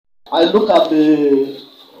I look at the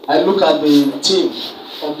theme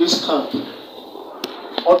of this camp,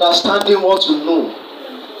 understanding what you know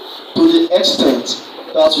to the extent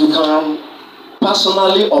that you can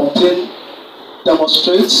personally obtain,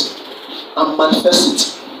 demonstrate, and manifest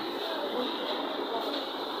it.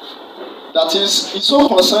 That is, it's so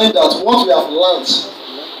concerning that what we have learned,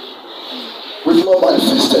 we've not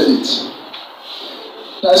manifested it.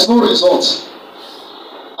 There is no result.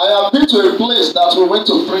 I have been to a place that we went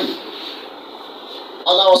to pray, and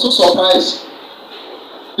I was so surprised.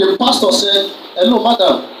 The pastor said, "Hello,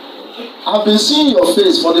 madam, I've been seeing your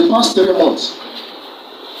face for the past 3 months.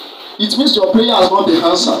 It means your prayer has not been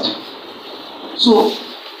answered. So,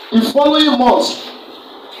 in following months,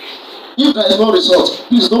 if there is no result,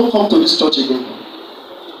 please don't come to this church again."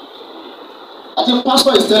 I think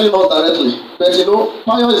pastor is telling us directly, but you know,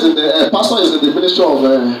 pastor is in the ministry of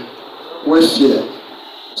welfare,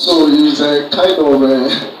 so he is a kind of.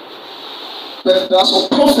 But there are some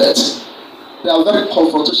prophets; they are very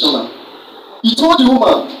confrontational. He told the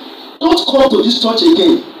woman, "Don't come to this church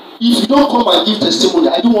again. If you don't come and give testimony,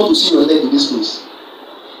 I don't want to see your leg in this place."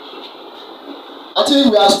 I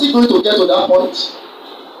think we are still going to get to that point.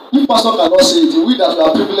 If pastor cannot say it, we that we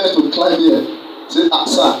are privileged to climb here, say, "Ah,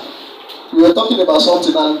 sir, we were talking about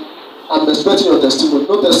something and I'm expecting your testimony."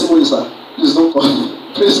 No testimony, sir. Please don't come.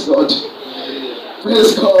 Praise God.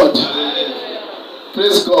 Praise God.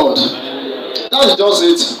 Praise God. That's just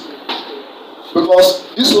it. Because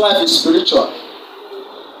this life is spiritual.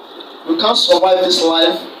 We can't survive this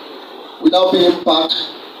life without being backed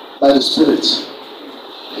by the Spirit.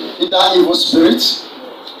 Either evil spirit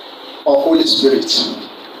or Holy Spirit.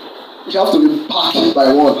 You have to be backed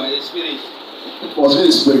by one. By the Spirit. It must be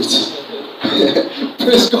the Spirit.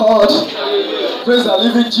 Praise God. Praise the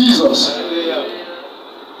living Jesus.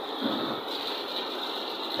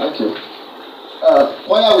 Thank you.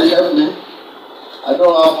 Choir will help me. I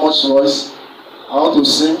don't have much voice. I want to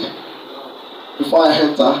sing before I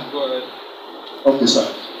enter. Go ahead. Okay, sir.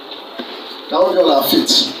 Can we be on our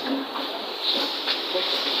feet?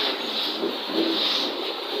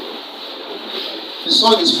 The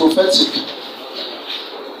song is prophetic.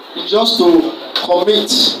 It's just to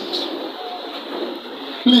commit.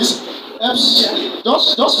 Please,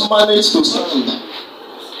 just manage to stand.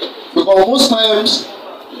 Because most times,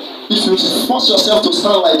 if you force yourself to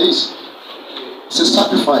stand like this, it's a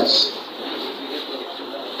sacrifice.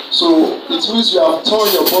 So it means you have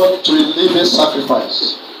turned your body to a living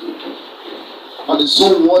sacrifice. And it's so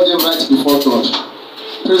worthy right before God.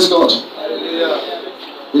 Praise God.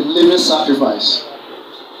 A living sacrifice.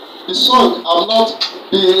 The song,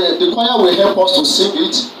 the choir will help us to sing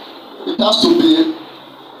it. It has to be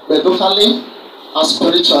medically and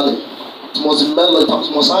spiritually. It must be melody.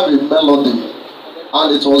 It must have a melody.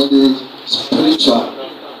 And it must be spiritual.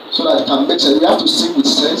 So that it can make sense. We have to sing with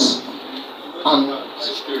sense and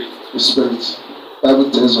with spirit. The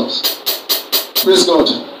Bible tells us. Praise God.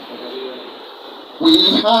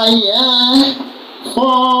 We are here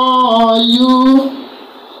for you.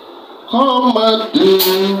 Come and do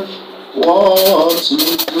what you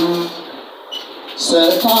do.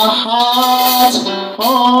 Set our heart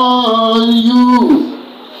on you.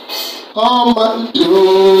 Come and do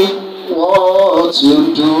what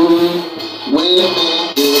you do. We need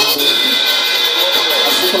a move.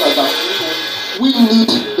 Simple like that. We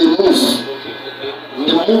need a move.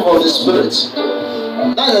 The move of the Spirit.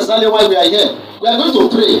 That's exactly why we are here. We are going to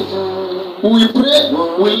pray. We will pray,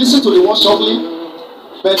 we will listen to the word shortly,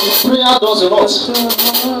 but the prayer does a lot.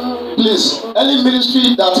 Please, any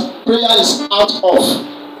ministry that prayer is out of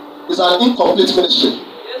is an incomplete ministry.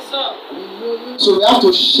 Yes, sir. So we have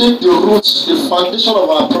to shake the roots, the foundation of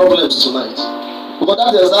our problems tonight. Because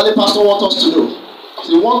that's exactly Pastor wants us to do.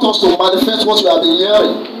 He wants us to manifest what we have been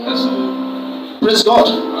hearing. Yes. Praise God.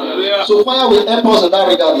 Hallelujah. So choir will help us in that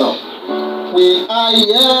regard now. We are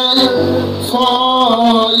here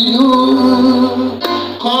for you.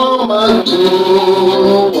 Come and do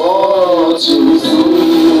what you do.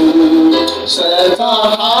 Set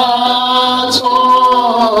our hearts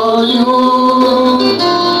on you.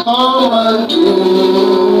 Come and do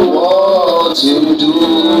what you do.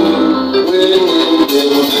 We need you.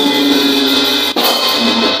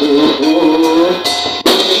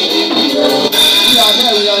 We are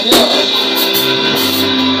here, we are here.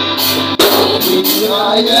 We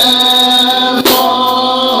are here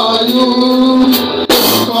for you.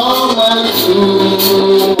 Come and do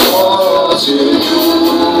what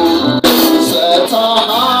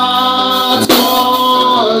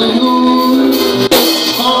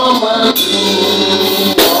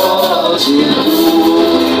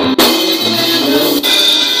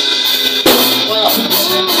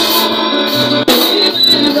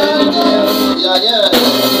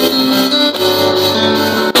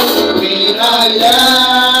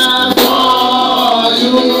am for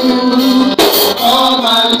you. Come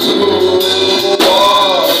and do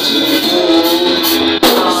what you do.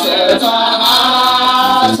 Set a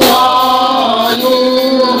heart for you.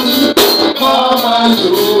 Come and do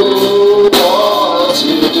what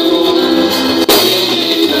you do.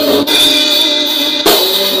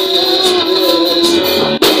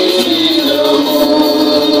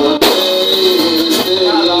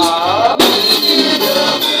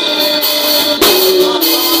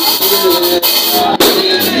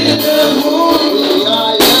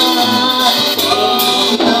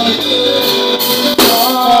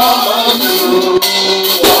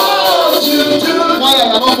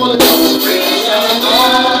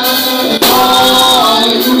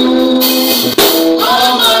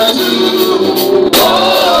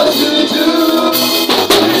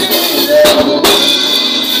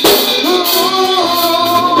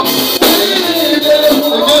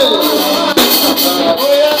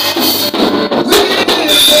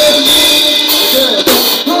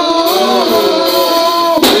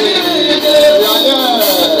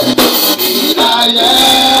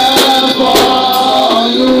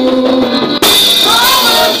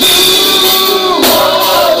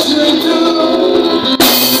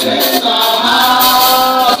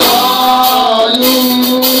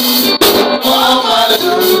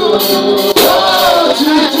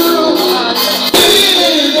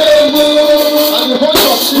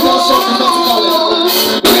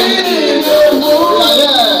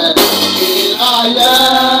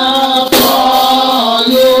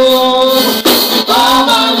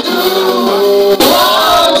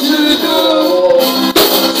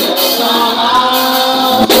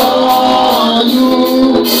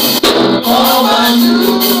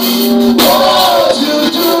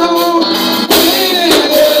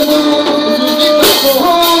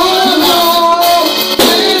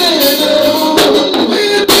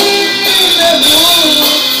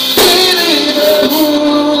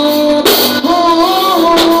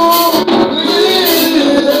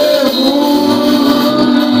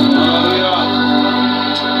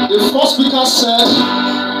 The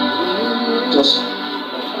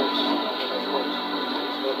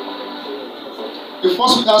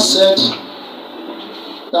first speaker said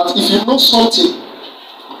that if you know something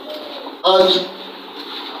and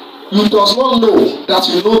you does not know that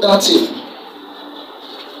you know that thing,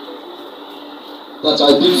 that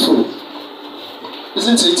I did through,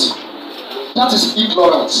 isn't it? That is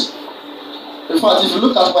ignorance. In fact, if you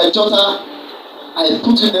look at my daughter, I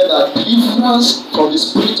put in there that deliverance from the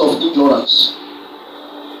spirit of ignorance.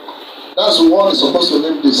 That's the one is supposed to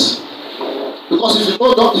name this. Because if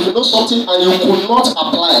you know something and you could not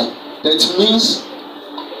apply, that means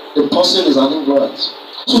the person is an ignorant.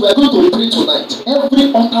 So we are going to pray tonight.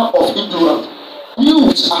 Every altar of ignorance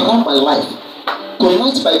built around my life,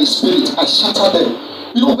 tonight by the Spirit, I shatter them.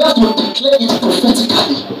 You know, we have to declare it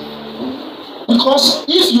prophetically. Because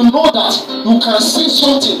if you know that you can say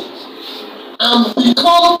something and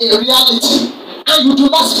become a reality and you do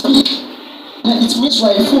not speak, then it means you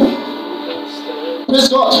are a fool. Praise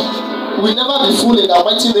God. We will never be fooled in the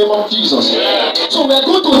mighty name of Jesus. So we are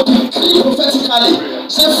going to decree prophetically.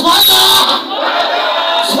 Say, Father,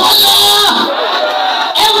 Father,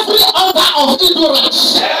 every altar of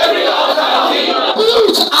ignorance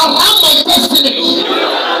built around my destiny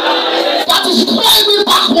that is pulling me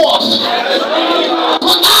backward,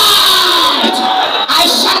 tonight I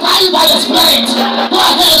shatter you by the Spirit. Go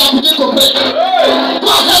ahead and begin to pray.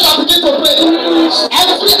 Go ahead and begin to pray.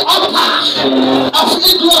 Every altar of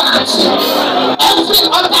ignorance, every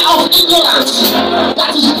altar of ignorance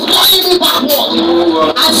that is pulling me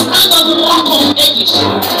backward, I stand on the rock of ages.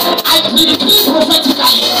 I decree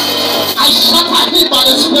prophetically. I shatter him by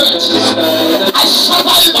the Spirit. I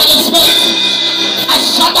shatter him by the Spirit. I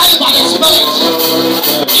shatter him by the Spirit.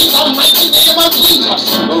 In the mighty name of Jesus.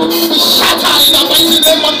 We shatter in the mighty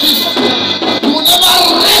name of Jesus. You will never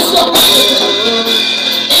rest your mind.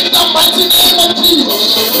 In the mighty name of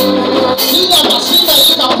Jesus. In the Masina,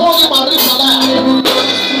 you can call him and reach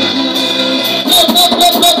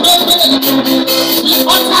pray. The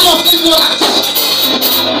altar of ignorance.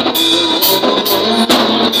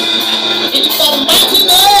 In the mighty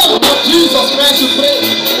name of Jesus Christ, we pray.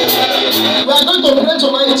 We are going to pray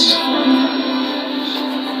tonight.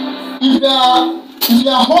 If you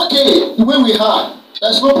are okay the way we are,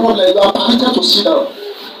 there's no problem. You are permitted to sit down.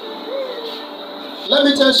 Let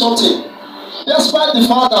me tell you something. Despite the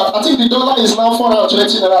fact that I think the dollar is now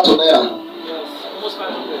 420 naira to naira.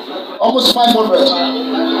 Almost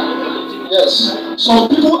 500. Yes. Some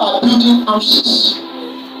people are building houses.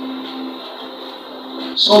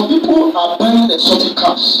 Some people are buying exotic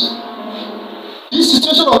cars. This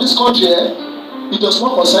situation of this country, it does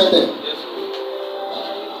not concern them.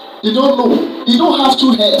 They don't know. They don't have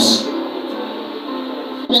two heads.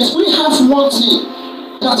 But we have one thing,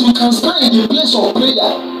 that we can stand in the place of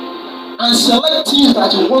prayer and select things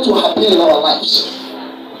that we want to happen in our lives.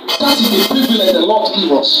 That is the privilege the Lord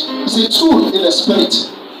gives us. It's a tool in the spirit.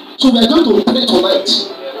 So we are going to pray tonight.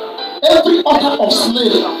 Every altar of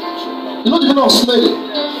slavery. You know the meaning of slavery?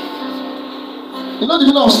 You know the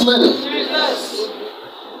meaning of slavery?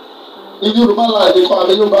 In Yoruba land, we call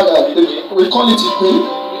it Igbo.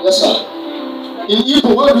 Yes, sir. In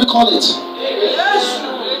Igbo, what do we call it?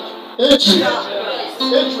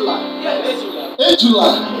 Ejula.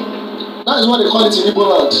 That is what they call it in Igbo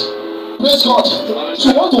land. Praise God. So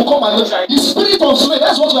you want to come and the spirit of slavery.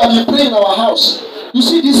 That's what we have been praying in our house. You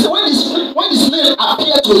see, this when the slave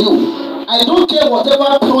appear to you, I don't care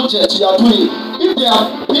whatever project you are doing. If they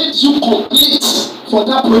have paid you complete for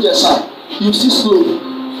that project, sir, you see slow.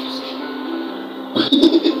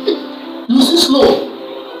 You see slow.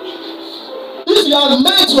 If you are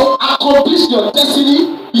meant to accomplish your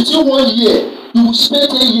destiny between 1 year, you will spend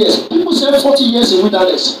 10 years. People say 40 years in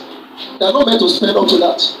wilderness. They are not meant to spend up to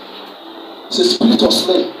that. It's a spirit of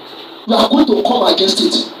slave. You are going to come against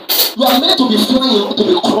it. You are meant to be flying, to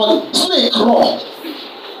be crawling. Snake crawl.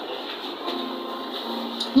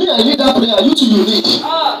 Me, I need that prayer. You too, you need.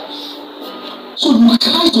 So you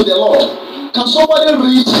cry to the Lord. Can somebody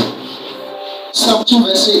read Psalm 2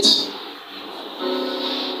 verse 8?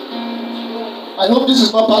 I hope this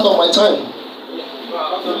is not part of my time.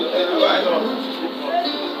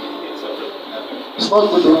 It's not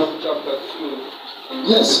good enough.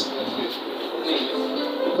 Yes.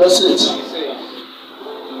 Verse 8.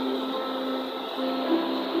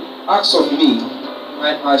 Ask of me,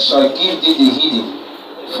 and I shall give thee the hidden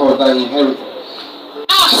for thy inheritance.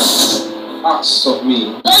 Ask of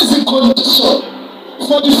me. That is the condition.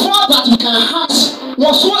 For the fact that you can ask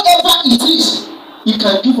whatsoever it is, he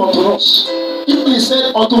can give unto us. Even he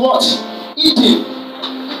said unto what? Eating.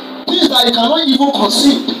 Things that you cannot even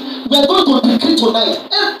conceive. We are going to decree tonight.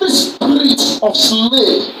 Every spirit of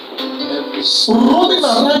slave roaming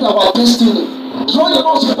around our destiny, drawing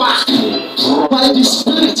us back by the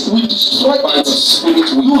spirit, we destroy it.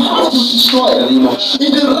 You have to destroy it.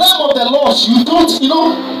 In the realm of the Lord, you don't,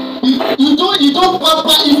 you don't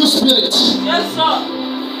pamper evil spirits. Yes, sir.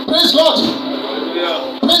 Praise God.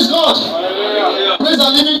 Praise God. Hallelujah. Praise the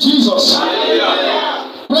living Jesus.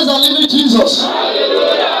 Hallelujah. Praise the living Jesus.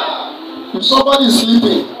 Hallelujah. If somebody is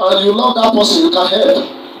sleeping and you love that person, you can help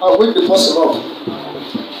and wake the person up.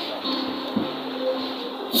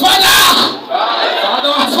 Father!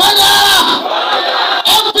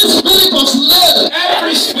 Every spirit of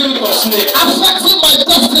slave, affecting my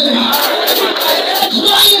destiny,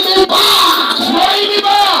 drawing me back.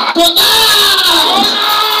 Tonight,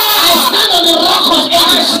 I stand on the rock of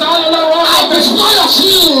ages. I destroy your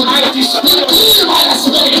shield. Be killed by the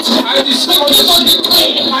spirit. Be killed on the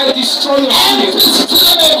grave. Every spirit,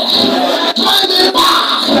 drawing me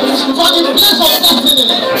back from the place of destiny.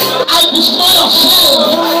 I destroy your shield.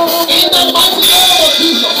 In the mighty name of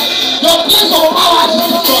Jesus. Your place of power is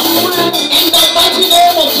destroyed. In the mighty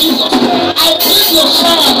name of Jesus. I break your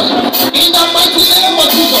shield. In the mighty name of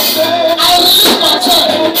Jesus. I release myself.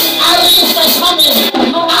 I release my family.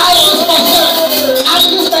 I release myself. I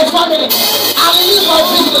release my family. I release my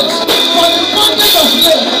business. For the bondage of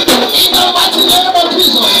slave. In the mighty name of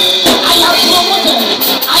Jesus. I am promoted.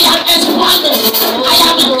 I am expanded. I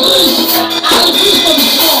am increased. I refuse to be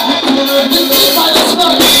small. Decree by the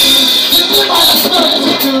Spirit. Decree by the Spirit.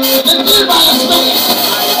 Decree by the Spirit.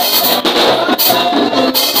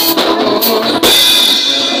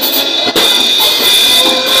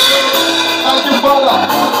 Thank you, Father.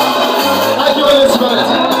 Thank you, Holy Spirit.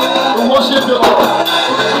 We worship you, Lord.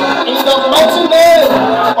 In the mighty name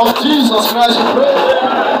of Jesus Christ, we pray.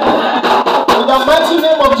 In the mighty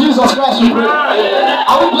name of Jesus Christ, we pray.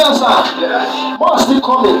 Are we blessed, sir? More are still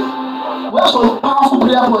coming. We have some powerful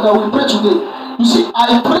prayer points that we pray today. You see,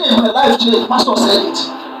 I pray in my life change. Pastor said it.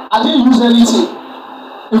 I didn't use anything.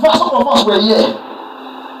 In fact, some of us were here.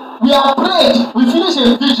 We have prayed. We finished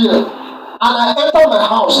a vigil, and I entered my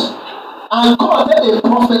house. And God had a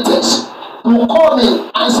prophetess to call me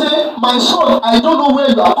and say, my son, I don't know where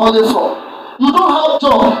you are calling from. You don't have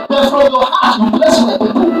job, but from your heart you bless my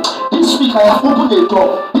people. This week I have opened a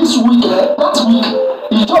door. This week, that week,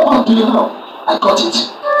 the job I'm doing now, I got it.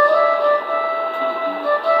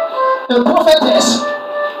 A prophetess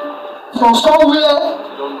from somewhere,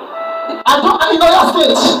 in Oyo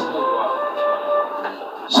State.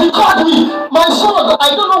 She called me, my son,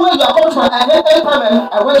 I don't know where you are coming from. I heard every time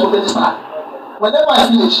I went to minister. Whenever I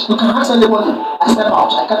finish, you can ask anybody. I step out.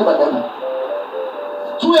 I carry my Bible.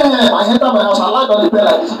 2 a.m. I enter my house. I land on the bed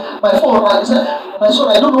like this. My phone rang. He said, "My son,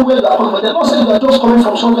 I don't know where you are coming, but the Lord said you are just coming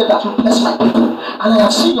from somewhere that will bless my people. And I have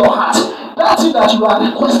seen your heart. That thing that you are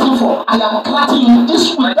requesting for, I am granting you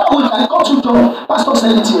this week. That week I got you job. Pastor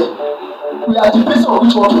said it here. We are debating on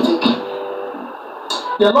which one to take.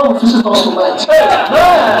 The Lord will visit us tonight.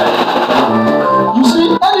 You see,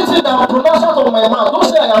 anything that pronounces out of my mouth, don't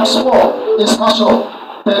say I am small in stature.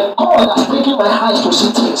 But God has taken my eyes to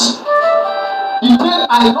see things. The day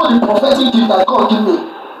I know the prophetic gift that God gave me,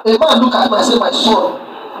 a man look at me and say, "My son,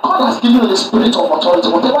 God has given you the spirit of authority.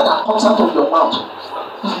 Whatever that comes out of your mouth,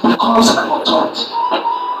 it becomes an authority."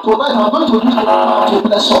 Tonight I'm going to use the power to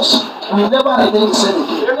bless us. We will never remain the same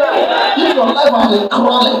again. If your life has been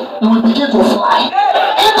crawling, it will begin to fly.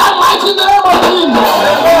 In the mighty name of Jesus.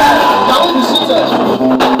 Can we be seated?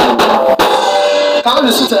 Can we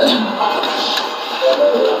be seated?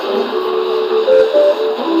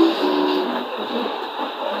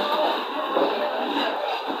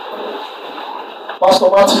 Pastor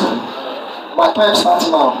Matthew, my time starts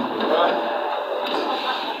now.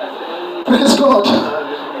 Praise God.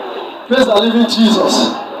 Praise the living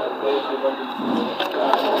Jesus.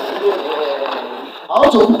 I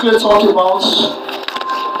want to quickly talk about.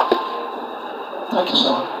 Thank you,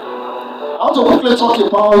 sir. I want to quickly talk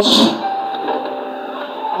about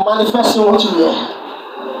manifesting what you hear.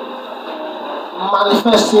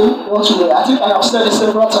 Manifesting what you hear. I think I have said it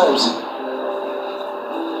several times.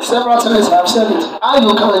 Several times I have said it. How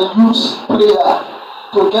you can use prayer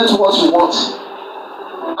to get what you want.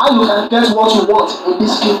 How you can get what you want in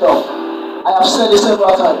this kingdom. I have said it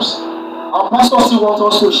several times. Our pastor still wants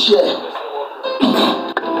us to share.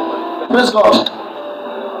 Praise God.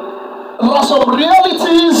 There are some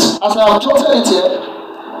realities, as I have jotted it here,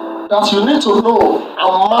 that you need to know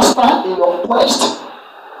and master in your quest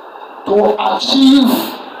to achieve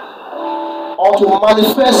or to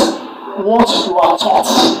manifest what you are taught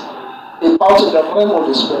about in the realm of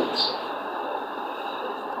the Spirit.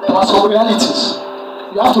 There are some realities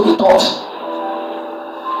you have to be taught.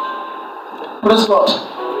 Praise God.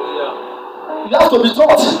 You have to be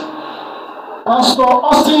taught. Pastor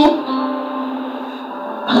Austin,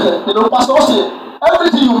 Pastor Austin,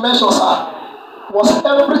 everything you mentioned, sir, was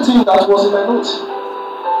everything that was in my note.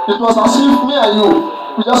 It was as if me and you,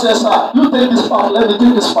 we just said, "Sir, you take this part, let me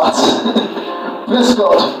take this part." Praise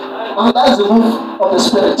God. And that's the move of the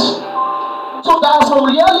Spirit. So there are some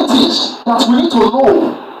realities that we need to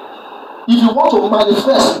know if you want to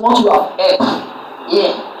manifest what you have heard.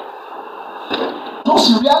 Yeah.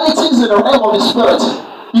 Those realities in the realm of the Spirit,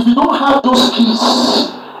 if you don't have those keys,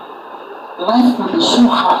 life will be so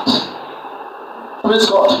hard. Praise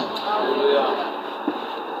God.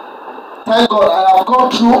 Thank God I have gone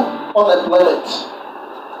through unemployment.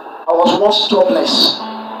 I was once jobless.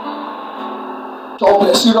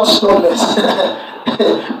 Jobless, serious jobless.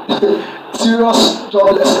 Serious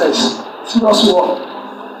joblessness. Serious one.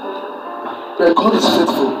 But God is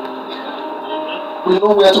faithful. We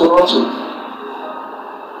know where to run to.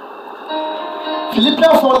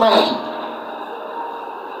 Philippians 4:9.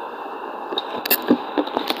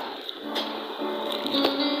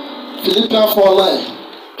 Philippians 4:9.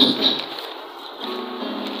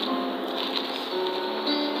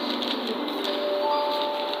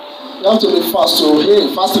 You have to be fast, so hey,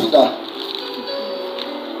 fast reader.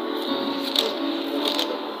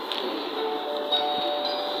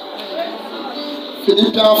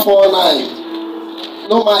 Philippians 4:9.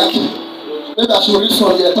 No mic. Maybe I should read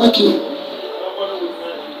from here. Thank you.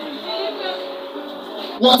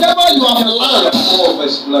 Whatever you have learned. 4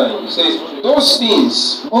 verse 9. It says, "Those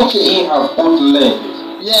things Okay. ye have both learned,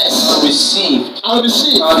 Yes. and received, And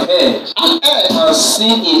receive. and heard, and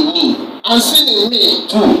seen in me, And seen in me.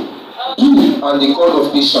 do, and the God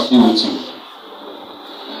of peace shall be with you."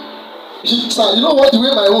 Sir, you know what the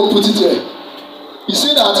way my own put it here? He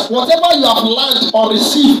said that whatever you have learned or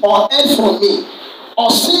received or heard from me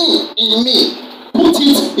or seen in me, put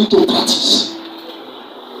it into practice.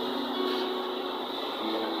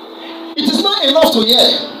 It is not enough to hear.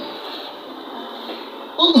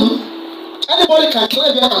 Anybody can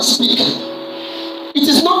climb here and speak. It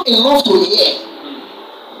is not enough to hear.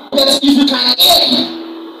 But if you can hear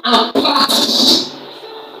and practice,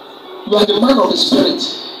 you are the man of the Spirit.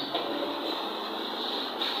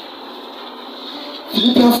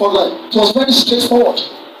 Philippians 4:9. It was very straightforward.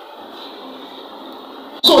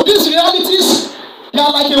 So these realities, they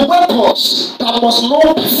are like a weapons that must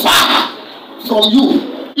not be far from you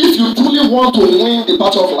if you truly want to win the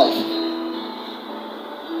battle of life.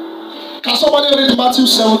 Can somebody read Matthew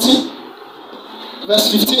 17,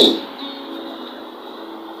 verse 15?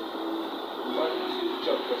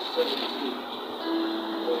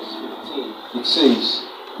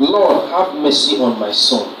 have mercy on my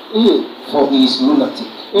son, Mm. for he is lunatic,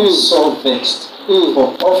 Mm. sore vexed. Mm.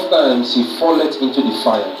 For oft times he falleth into the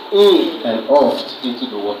fire, Mm. and oft into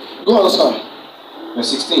the water. Go on, sir. Verse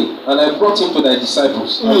 16. And I brought him to thy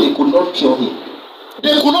disciples, and Mm. they could not cure him.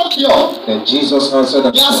 They could not cure. Then Jesus answered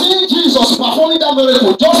and They are seeing Jesus performing that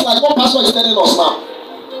miracle, just like what Pastor is telling us now.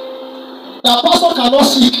 That pastor cannot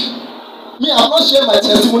seek. Me, I'm not sharing my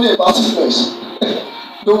testimony about sickness.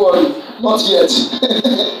 Don't worry, not yet.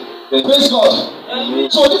 Praise God. Amen.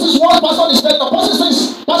 So this is what Pastor is telling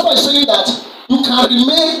us. Pastor is saying that you can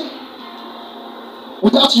remain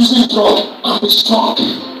without using drug and be strong.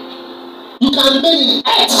 You can remain in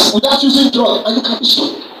health without using drug and you can be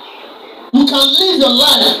strong. You can live your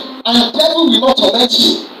life and the devil will not torment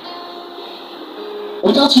you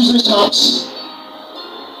without using charms.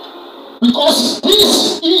 Because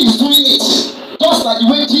this, he is doing it just like the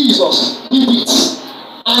way Jesus did it.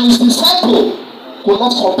 And his disciple could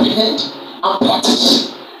not comprehend and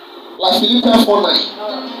practice. Like Philippians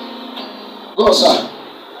 4:9. Go on, sir.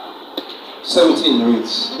 17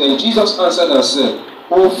 reads, Then Jesus answered and said,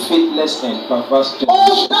 O faithless and perverse generation.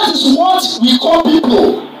 Oh, that is what we call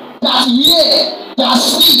people that hear, that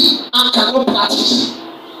see, and cannot practice.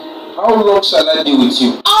 How long shall I be with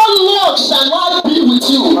you? How long shall I be with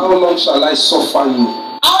you? How long shall I suffer you?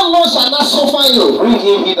 How long shall I suffer you? Bring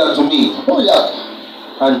him hither to me. Oh,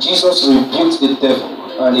 yeah. And Jesus rebuked the devil,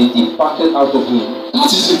 and he departed out of him.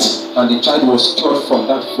 That is it. And the child was cured from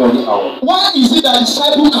that very hour. Why is it that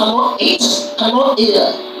disciples cannot eat, cannot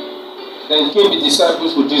hear? Then came the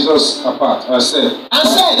disciples to Jesus apart and said,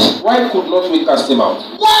 Why could not we cast him out?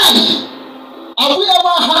 Why? Have we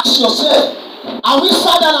ever asked yourself? Have we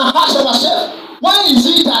sat down and asked ourselves? Why is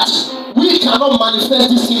it that we cannot manifest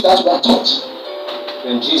this thing that we are taught?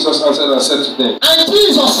 Then Jesus answered and said to them, And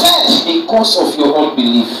Jesus said, Because of your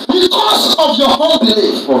unbelief. Because of your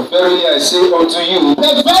unbelief. For verily I say unto you,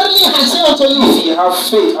 But verily I say unto you, if ye have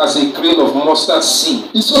faith as a grain of mustard seed.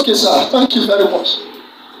 It's okay, sir. Thank you very much.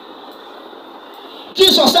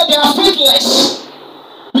 Jesus said they are faithless.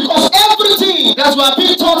 Because everything that we are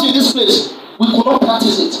being taught in this place, we could not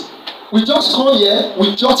practice it. We just come here,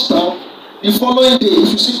 we jot down. The following day,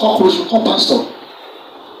 if you see cockroach, you call pastor.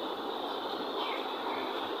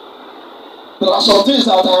 There are some things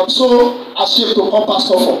that I am so ashamed to call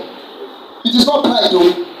pastor for. It is not pride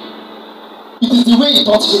though. It is the way he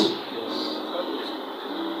taught me.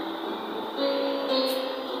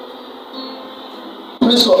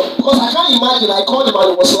 Praise God. Because I can't imagine, I called him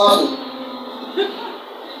and he was laughing.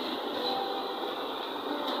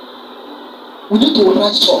 We need to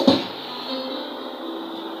rise up.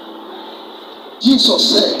 Jesus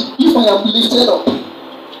said, if I am lifted up,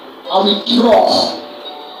 I will draw.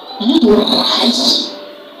 You need to rise.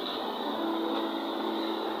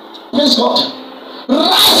 Praise God.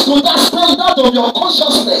 Rise to that standard of your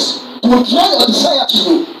consciousness to draw your desire to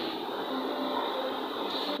you.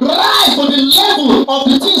 Rise to the level of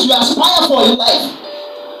the things you aspire for in life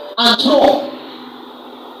and draw.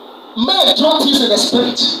 Men draw things in the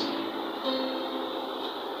spirit.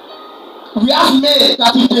 We have men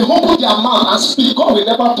that if they open their mouth and speak, God will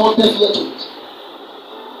never turn their ear to it.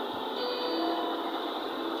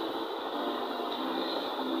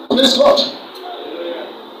 Praise God.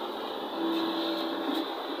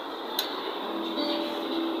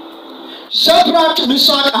 Shadrach,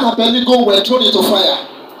 Meshach, and Abednego were thrown into fire.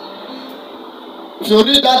 If you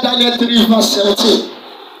read that Daniel 3 verse 17.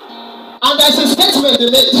 And there is a statement they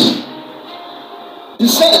made. They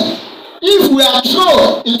said, if we are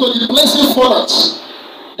thrown into the blazing furnace,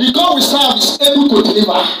 the God we serve is able to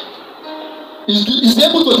deliver. Is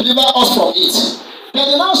able to deliver us from it. Then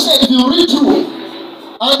they now said, if you read through,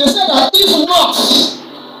 and they said that if not,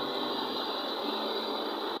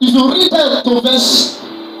 if you read them to verse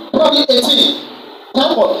probably 18,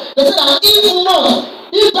 thank God, they said that if not,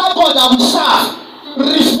 if that God that we serve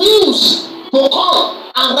refuse to come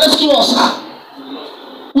and rescue us,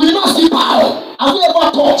 we will not see power. Have you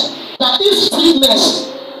ever thought that this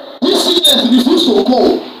sickness refuses to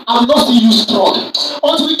go, and we not still use drug?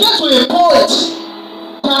 Until we get to a point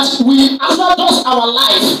that we, after just our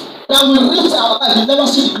life, that we reach our life, we never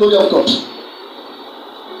see the glory of God.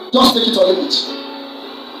 Just take it or leave it.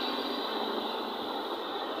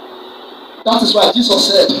 That is why Jesus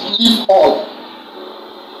said, leave all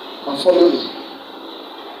and follow me.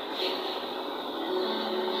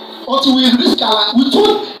 Until we risk our life,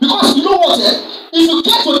 because you know what, if you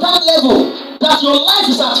get to that level that your life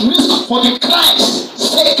is at risk for the Christ's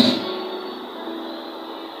sake,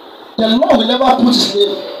 the Lord will never put his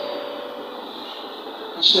name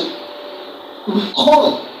in shame. He will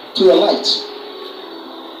call to your light.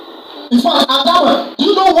 In fact, at that moment, do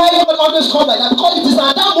you know why God always come like that? Because it is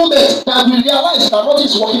at that moment that we realize that nothing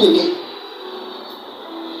is working again.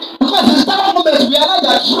 Because it is that moment we realize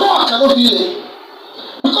that drug cannot heal it.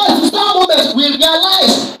 Because it is that moment we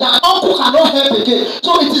realize that uncle cannot help again.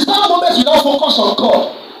 So it is that moment we now focus on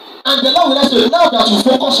God. And the Lord will say, now that you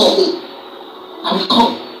focus on me, I will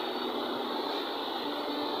come.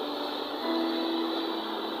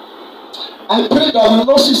 I pray that we will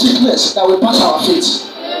not see sickness that will pass our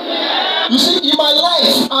faith. You see, in my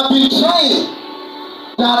life, I've been trying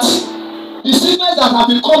that the sickness that have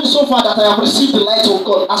been coming so far that I have received the light of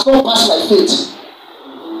God has not passed my faith.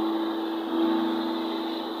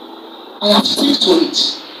 I have stick to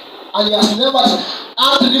it. And he has never,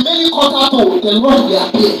 and the remaining quarter to the Lord will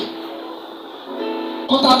appear.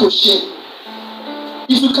 Quarter to shame.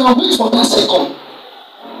 If you can wait for that second,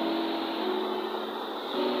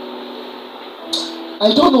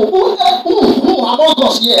 I don't know who among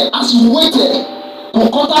us here has waited for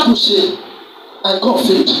quarter to shame and God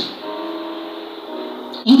failed.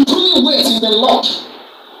 You truly wait in the Lord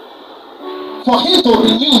for him to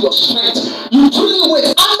renew your strength. You truly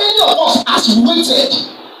wait. How many of us has waited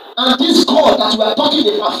and this God that we are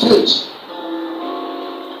talking about failed?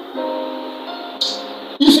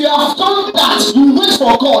 If you have done that, you wait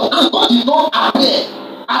for God and God did not appear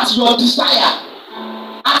at your desire,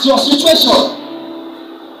 at your situation,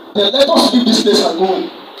 then let us leave this place and go.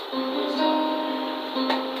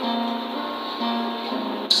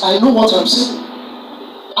 I know what I'm saying.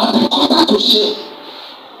 At the quarter to shame,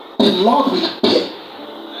 the Lord will appear.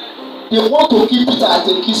 They want to keep Peter at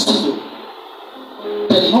the key studio.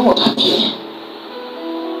 The Lord appear.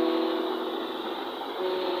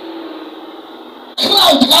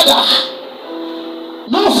 Crowd gather.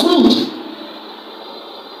 No food.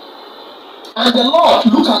 And the Lord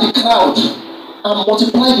look at the crowd and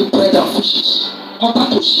multiply the bread and fishes.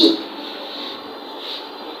 Quarter to shame.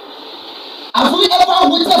 Have we ever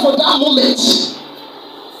waited for that moment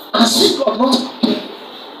and see God not appear?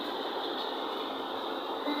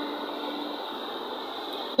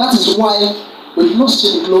 That is why we do not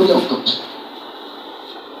see the glory of God.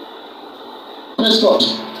 Praise God.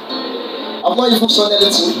 I've not even said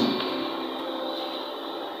anything.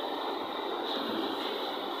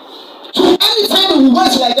 So anytime we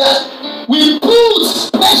wait like that, we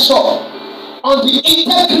put pressure on the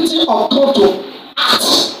integrity of God to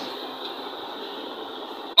act.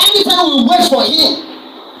 Anytime we wait for him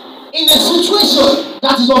in a situation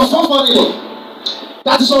that is unfavorable,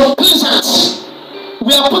 that is unpleasant,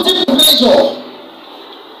 we are putting pressure.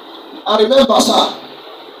 I remember, sir,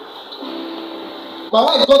 my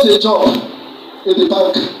wife got a job in the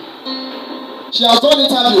bank. She has done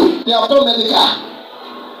interview, they have done medical.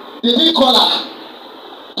 They didn't call her.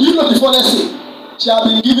 Do you know the funniest thing? She has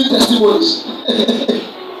been giving testimonies.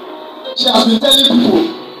 She has been telling people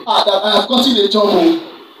that I have gotten a job.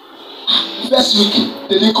 First week,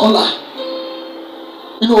 they didn't call her.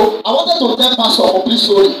 You know, I wanted to tell Pastor a complete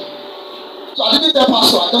story. So I didn't tell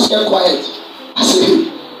Pastor, I just kept quiet. I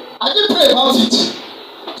said, I didn't pray about it.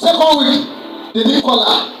 Second week, they didn't call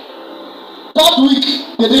her. Third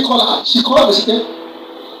week, they didn't call her. She called me, she said,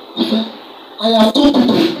 I have told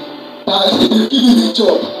people that they've given me a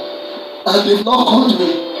job and they've not called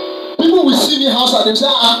me. People will see me house and they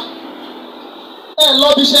say, hey,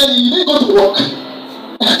 Lord Bishani, you didn't go to work.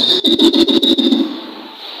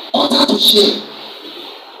 Utter to shame.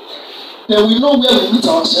 Then we know where we meet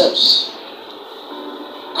ourselves.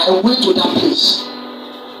 I went to that place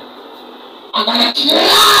and I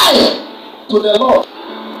cried to the Lord.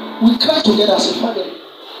 We cried together as a family.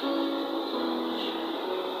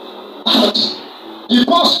 And the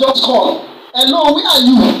boss just called. Hello, where are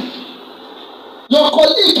you? Your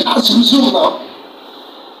colleague has resumed now.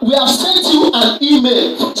 We have sent you an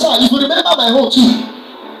email. Sir, if you remember my home too.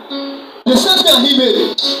 They sent me an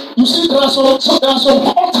email. You see, there are some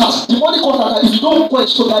altars, demonic altars, that if you don't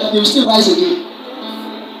quench so that they will still rise again.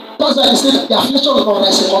 That's why they say that their affliction will not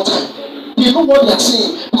rise second time. They know what they are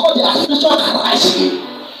saying because their affliction can rise again.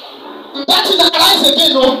 That is that rise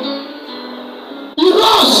again, no? He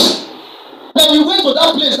rose. Then we went to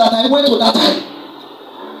that place that I went to that time.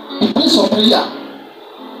 The place of prayer.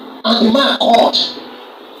 And the man called.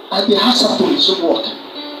 And they asked her to resume work.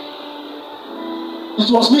 It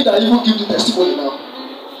was me that even give the testimony now.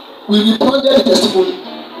 We rebranded the testimony.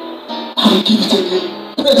 And we give it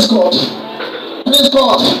again. Praise God. Praise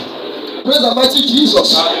God. Praise the mighty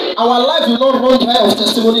Jesus. Our life will not run dry of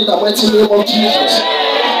testimony in the mighty name of Jesus.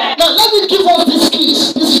 Now let me give us these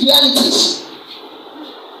keys, these realities.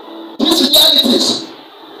 These realities.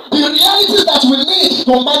 The realities that we need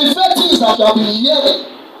to manifest things that we have been hearing.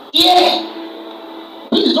 Yeah.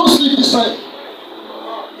 Please don't sleep this time.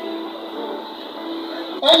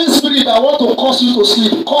 Any spirit that want to cause you to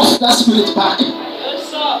sleep, cause that spirit back. Yes,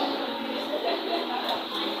 sir.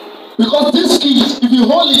 Because this key, if you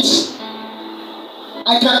hold it,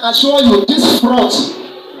 I can assure you this front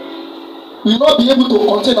will not be able to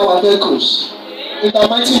contain our vehicles. In the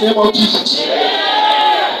mighty name of Jesus.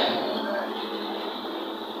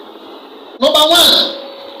 Number one,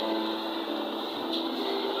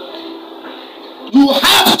 you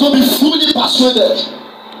have to be fully persuaded.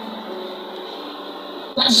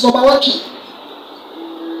 That is number one key.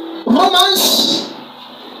 Romans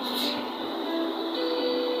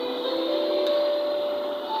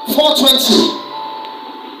 4:20.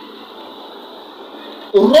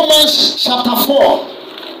 Romans chapter 4,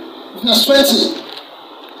 verse 20.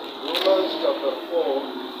 Romans chapter 4,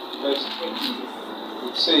 verse 20.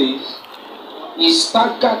 It says, he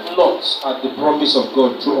staggered not at the promise of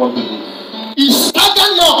God through unbelief. He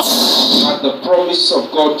staggered not At the promise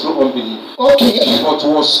of God through unbelief. Okay. But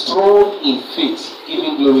was strong in faith,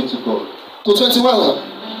 giving glory to God. To 21.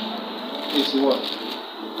 21.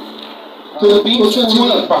 To Being 21.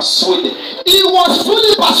 fully persuaded He was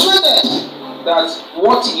fully persuaded that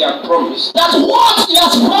what he had promised, that what he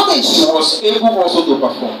has he promised, was able also to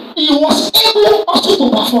perform. he was able also to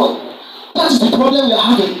perform. That is the problem we are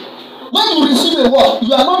having. When you receive a word,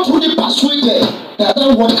 you are not truly persuaded that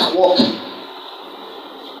that word can work.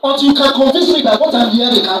 Until you can convince me that what I'm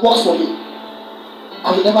hearing can work for me,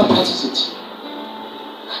 I will never practice it.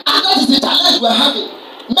 And that is the challenge we are having.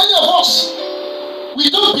 Many of us, we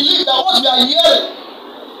don't believe that what we are hearing,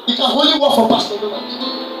 it can only work for Pastor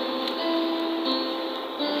Donald.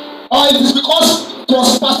 Or it is because it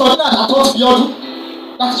was Pastor Donald that taught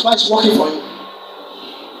Biodu. That is why it's working for you.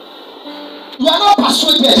 You are not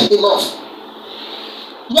persuaded enough.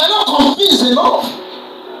 You are not convinced enough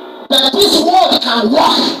that this word can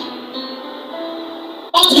work.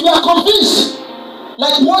 Until you are convinced,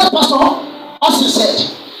 like what Pastor Austin said.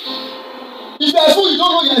 If you are a fool, you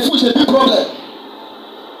don't know you are a fool, it's a big problem.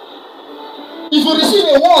 If you receive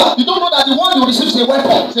a word, you don't know that the word you receive is a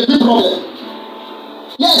weapon, it's a big problem.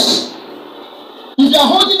 Yes. If you are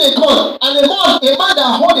holding a gun and a man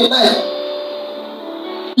that holds a knife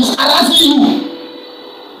is harassing you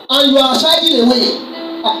and you are shying away.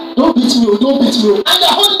 Don't beat me, don't beat me. And you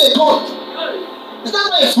are holding a gun. Is that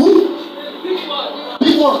not a fool?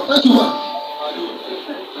 Big one. Thank you, man.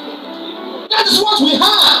 That is what we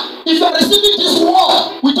have. If you are receiving this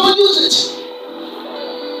word, we don't use it.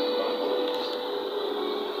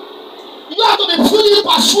 You have to be fully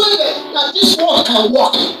persuaded that this word can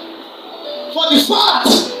work. For the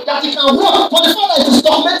fact that it can work, for the fact that it is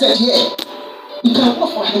documented here, it can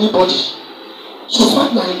work for anybody. So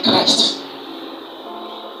far you are in Christ.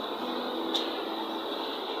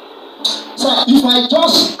 Sir, if I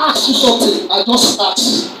just ask you something, I just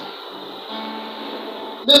ask.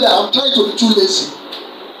 Maybe I'm trying to be too lazy.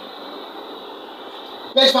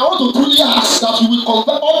 But if I want to truly ask that you will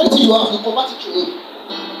convert everything you have, you convert it to me,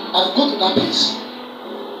 and go to that place.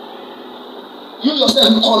 You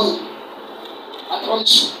yourself will call me. I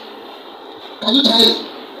promise you. Can you tell me?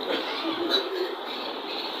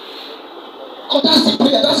 Because that's the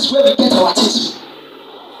prayer. That's where we get our things.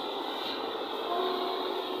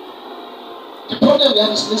 The problem we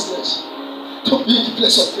have is listeners. Don't be in the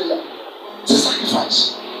place of prayer. It's a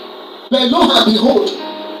sacrifice. But lo and behold,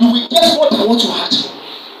 you will get what I want to ask for.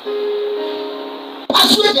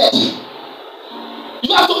 Persuaded.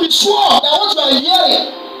 You have to be sure that what you are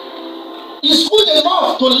hearing is good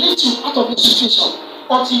enough to lift you out of the situation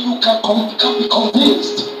until you can be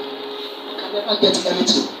convinced. You can never get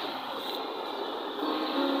anything.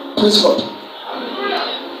 Praise God.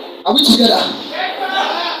 Are we together?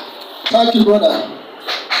 Thank you, brother.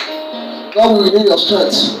 God will renew your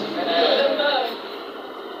strength.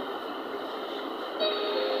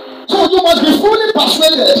 So you must be fully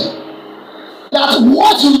persuaded that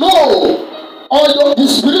what you know or the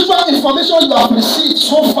spiritual information you have received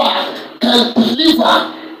so far can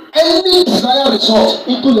deliver any desired result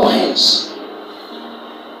into your hands.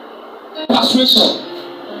 Persuasion,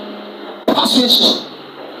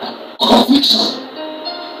 conviction.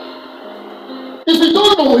 If you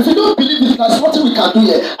don't know, if you don't believe it, there's nothing we can do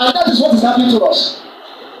here. And that is what is happening to us.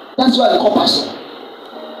 That's why I call pastor.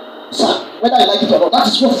 Sir, whether you like it or not, that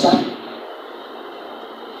is what is happening.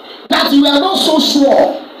 That you are not so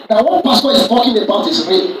sure that what pastor is talking about is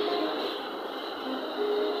real.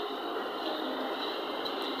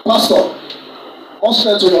 Pastor, all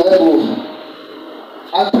strength to your elbow.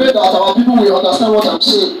 I pray that our people will understand what I'm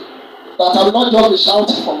saying. That I will not just be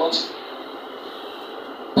shouting for nothing.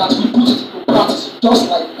 That we put it into practice, just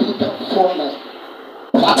like Peter 4:9.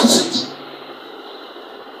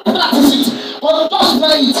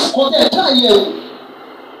 it. Try it.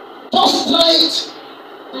 Just try it.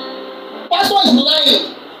 Pastor is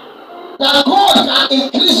lying that God can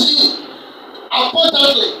increase you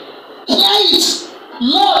abundantly. Try it.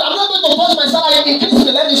 Lord, I'm not going to touch my salary. Increase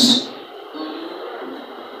me. Let me see.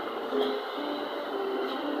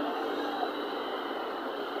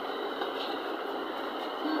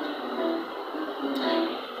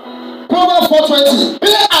 Proverbs 4:20.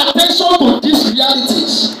 Pay attention to these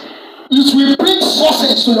realities. It will bring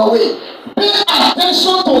success to your way. Pay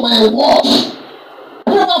attention to my word.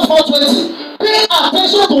 Proverbs 4:20. Pay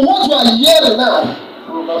attention to what you are hearing now.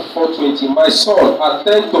 Proverbs 4:20. My son,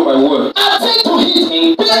 attend to my word. Attend to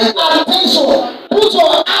it. Pay attention. Put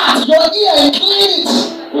your heart, your ear, incline it.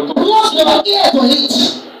 Plug your ear to it.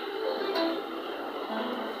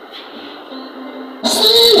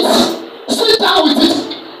 Sit down with it.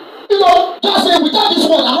 You know, just say, without this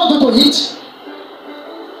word, I'm not going to eat.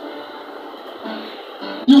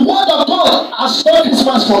 The word of God has done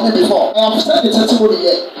Christmas for me before. I have said the testimony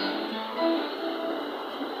here.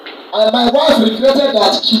 And my wife regretted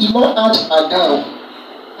that she did not add a gown.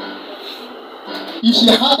 If she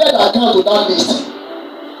added a gown to that list,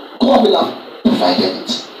 God will have provided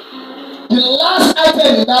it. The last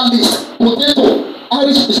item in that list, potato,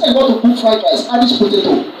 Irish, they said you want to cook fried rice, Irish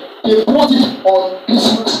potato. They brought it on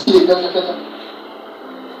Christmas Day.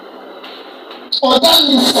 On that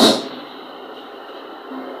list,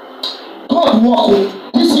 God walk.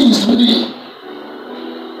 This thing is real.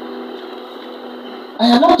 I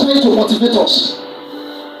am not trying to motivate us.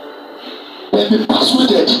 But be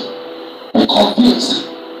persuaded, be convinced.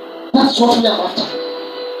 That's what we are after.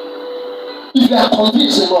 If you are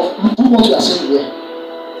convinced enough, you do what you are saying here.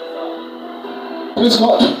 Praise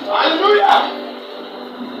God. Hallelujah.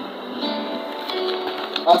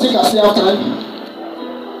 I think I still have time.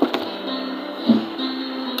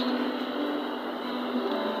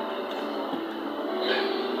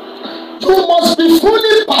 You must be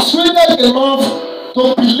fully persuaded enough to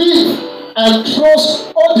believe and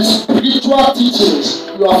trust all the spiritual teachings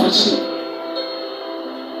you have received.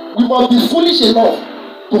 You must be foolish enough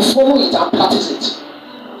to follow it and practice it.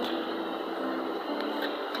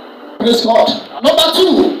 Praise God. Number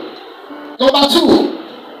two.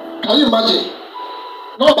 Can you imagine?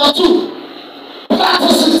 Number two,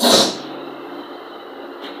 practice it.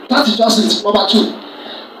 That is just it. Number two.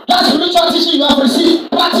 That spiritual teaching you have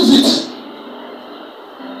received, practice it.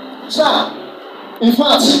 Sir, in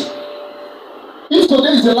fact, if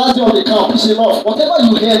today is the last day of the camp, it's enough. Whatever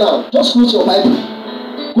you hear now, just close your Bible.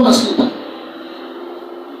 Go and sleep.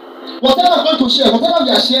 Whatever I'm going to share, whatever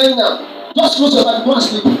we are sharing now, just close your Bible, go and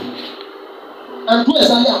sleep. And do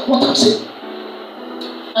exactly what I'm saying.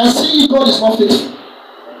 And see if God is not faithful.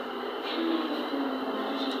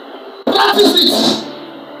 Practice it.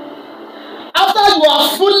 After you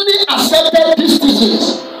have fully accepted these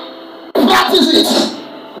teachings, practice it.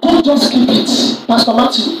 Don't just keep it. Pastor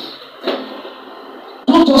Matthew.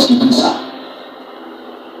 Don't just keep it, sir.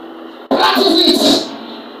 Practice it.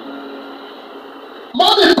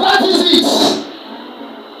 Mommy, practice it.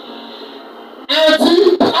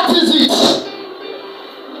 Auntie, practice it.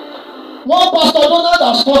 What Pastor Donald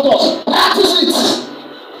has taught us, practice it.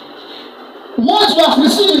 What you have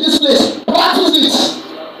received in this place, practice it.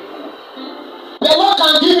 The Lord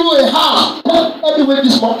can give you a half. Let me wait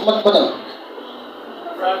this month, madam.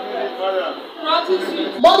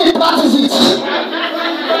 Mommy, practice it.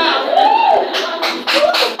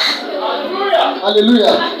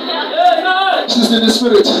 Hallelujah. She's in the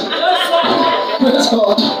spirit. Praise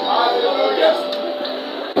God.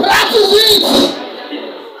 Practice it.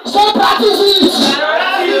 So practice it.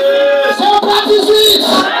 So practice it.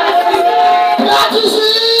 Practice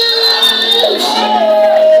it.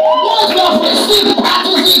 What you have received,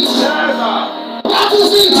 practice it.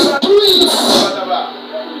 Practice it. Do it.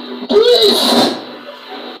 Do it.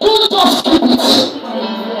 Don't just keep it.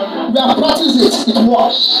 We have practiced it. It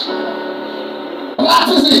works.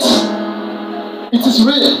 Practice it. It is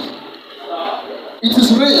real. It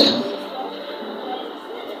is real.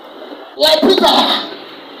 Like Peter,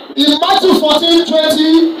 in Matthew 14,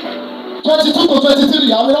 20, 22 to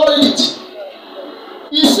 23, I will not read it.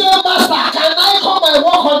 He said, Master, can I come and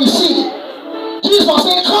walk on the sea? Jesus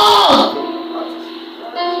said, come.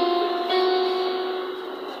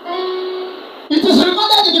 It is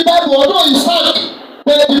recorded in the Bible, although he sank,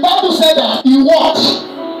 but the Bible said that he walked.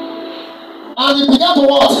 And he began to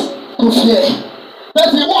what? To fear.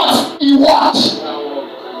 But he what? He walked.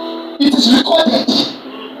 It is recorded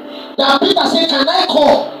that Peter said, can I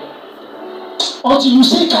come? Until you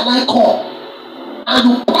say, can I come? And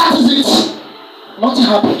you practice it, nothing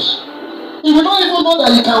happens. You will not even know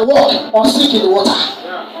that you can walk or sink in the water.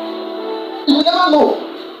 You will never know.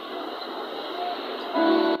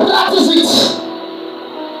 Practice it.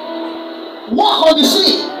 Walk on the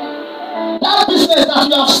sea. That business that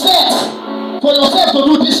you have set for yourself to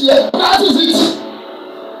do this year, practice it.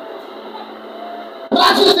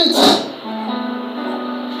 Practice it.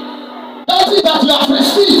 That thing that you have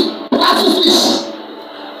received, practice it.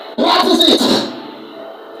 Practice it.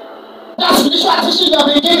 That spiritual teaching you have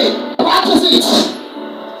been given, practice it.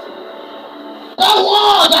 That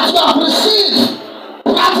word that you have received,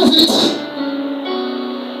 practice it.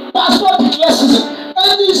 Pastor declares season.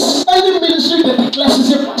 Any ministry that declares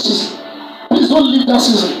season for season, please don't leave that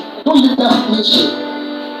season. Don't leave that ministry.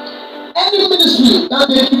 Any ministry that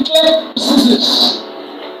they declare seasons,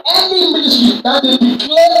 any ministry that they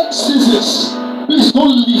declare seasons, please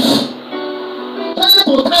don't leave. Time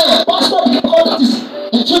to time, pastor because that is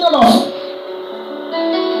the children of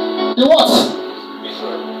the what?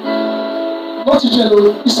 Not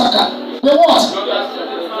Israel, Issachar. The what?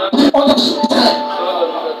 The understood time.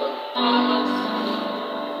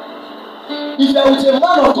 If you are with a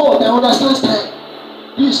man of God that understands time,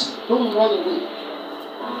 please don't run away.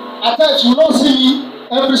 At times you will not see me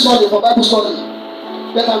every Sunday for Bible study,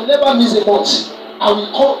 but I will never miss a month. I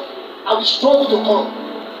will come. I will struggle to come.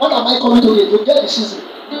 What am I coming to get? To get the season.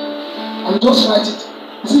 I will just write it.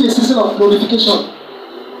 Is it a season of glorification?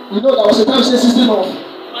 You know there was a time say season of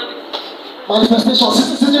manifestation,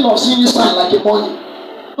 season of seeing stand like a morning.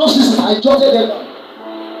 Those seasons I jotted them down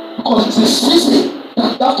because it's a season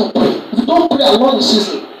that you have to pray. If you don't pray along the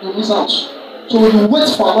season, you miss out. So you wait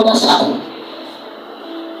for another cycle.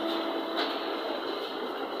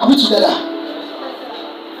 Are we together?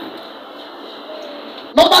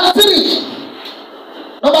 Number three,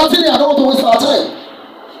 I don't want to waste our time.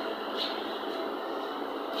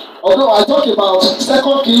 Although I talk about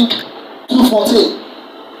 2 Kings 2:14.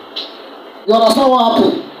 You understand what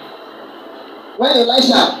happened? When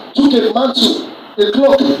Elisha took a mantle, a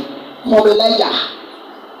cloak from Elijah,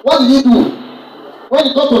 what did he do? When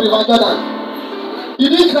he got to River Jordan, he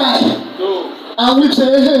didn't cry. No. And we say,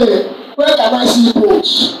 hey, where can I see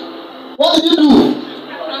boats? What did he do?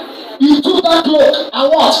 He took that cloak and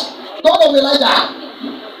what? God of Elijah.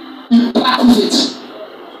 He practiced it.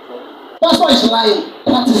 Pastor is lying.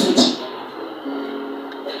 Practice it.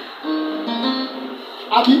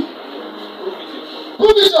 Abi?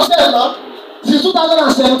 Prove it yourself now. Since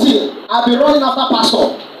 2017, I've been running after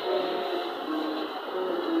pastor.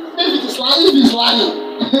 If he's lying,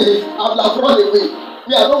 I will have run away.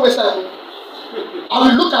 Me, I don't waste time. I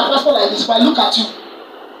will look at pastor like this, if I look at you.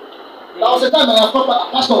 There was a time I have come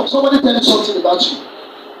back, pastor, somebody tell me something about you.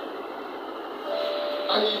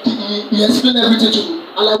 And he explained everything to me.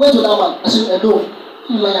 And I went to that man. I said, hello,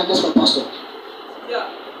 you lying against my pastor. Yeah.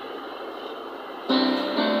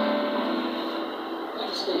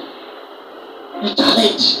 You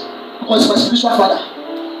challenge because my spiritual father.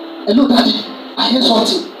 Hello, daddy, I heard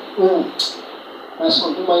something. Oh, my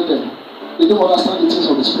son, don't mind them. They don't understand the things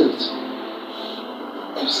of the spirit.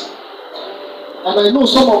 And I know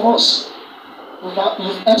some of us, we've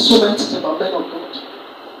heard so many things about men of God.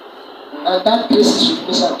 And that grace will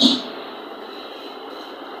miss out.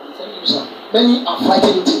 I'm telling you, sir. Many are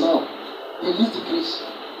fighting it now. They lose the grace.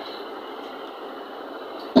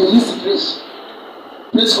 They lose the grace.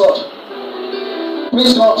 Praise God.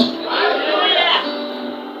 Praise God. Hallelujah.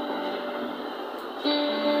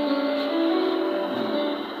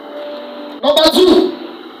 Number 2.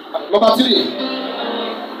 Number 3.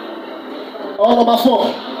 Or number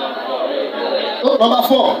 4. Oh, number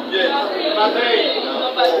 4. Yes. Number 3.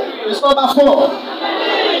 It's number 4.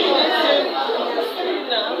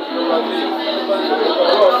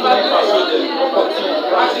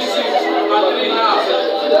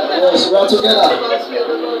 Yes, we are together.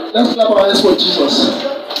 Let's clap our hands for Jesus.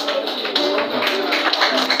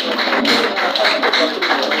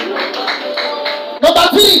 Number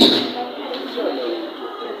 3.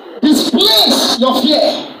 Display your fear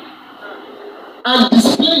and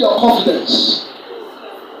display your confidence.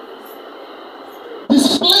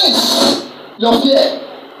 Display your fear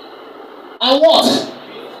and what?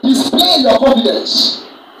 Display your confidence.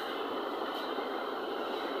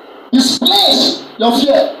 Display your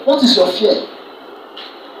fear. What is your fear?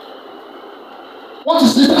 What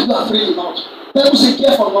is it that you are afraid about? People say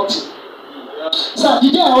care for nothing. Sir,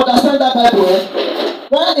 did you understand that Bible?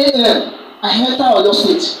 1 a.m. I enter Oyo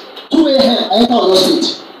State. 2 a.m. I enter Oyo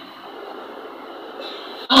State.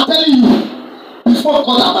 I'm telling you, before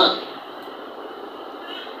God a man.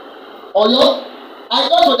 Oyo, I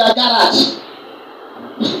go to the garage.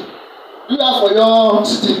 Do you have for your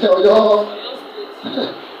city or your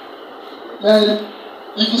Man,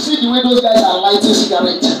 if you see the way those guys are lighting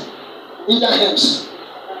cigarettes in their hands,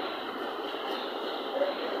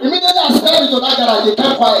 immediately I step into that garage, they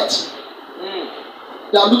kept quiet.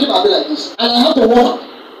 They are looking at me like this, and I have to walk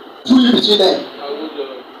through in between them.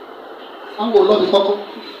 I will not be talking.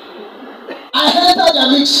 I entered their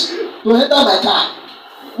mix to enter my car.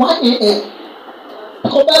 1 a.m.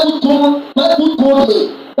 Because Bible told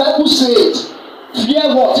me, Bible says,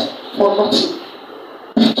 fear what? For nothing.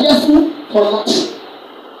 Be careful for nothing.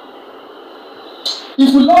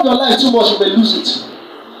 If you love your life too much, you may lose it.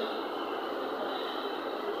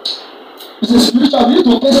 It's a spiritual, we need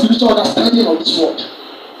to get spiritual understanding of this word.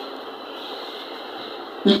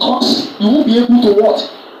 Because you won't be able to what?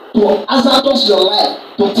 To hazardous your life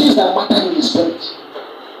to things that matter in the spirit.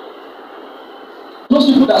 Those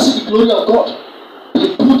people that see the glory of God,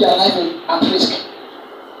 they put their life at risk.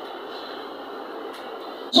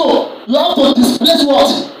 So you have to displace what?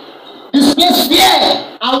 Displace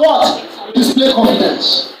fear and what? Display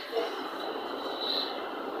confidence.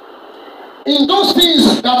 In those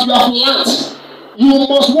things that you have learned, you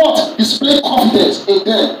must what? Display confidence in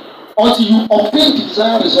them until you obtain the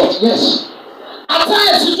desired result. Yes. At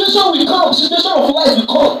times, situation will come, situation of life will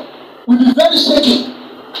come. Will be very shaky.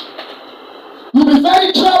 You'll be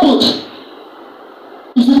very troubled.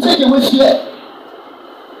 If you take away fear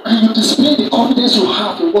and you display the confidence you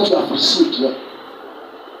have in what you have received, you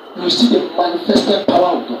will see the manifested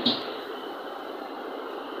power of God.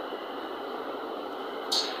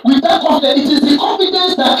 With that confidence, it is the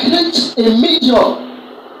confidence that creates a medium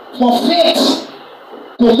for faith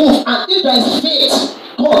to move. And if there is faith,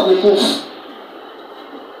 God will move.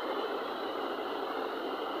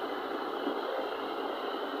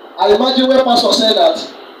 I imagine when Pastor said that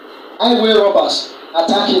highway robbers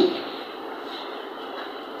attacking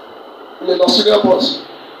in the Nigerian bus,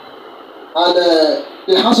 and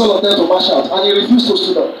they asked all of them to march out, and he refused to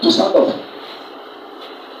stand up.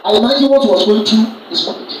 I imagine what was going through his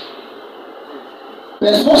mind.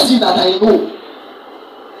 The first thing that I know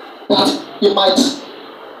that he might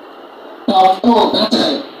have done that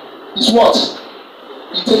time is what?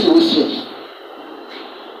 He take away fear.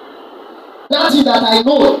 That thing that I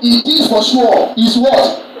know he did for sure is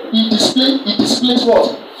what? He displays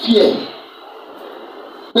what? Fear.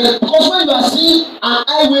 But because when you are seeing an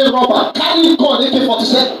highway robber carrying gun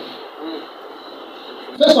AK-47,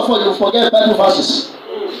 first of all you forget Bible verses.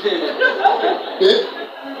 Okay?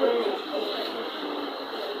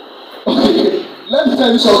 Okay, let me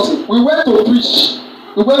tell you something. We went to preach.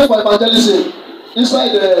 We went for evangelism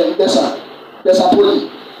inside the desert poly.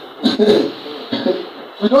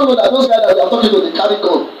 We don't know that those guys that we are talking to, they carry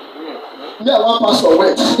gun. Me and one pastor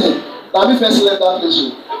went. Now me first left that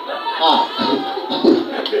place.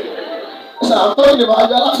 Sir, I'm talking about,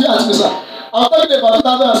 you are laughing at me, sir. I'm talking about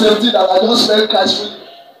 2017 that I just met Christ fully.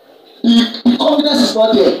 The confidence is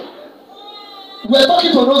not there. We were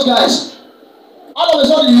talking to those guys. All of a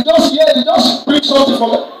sudden, you just bring something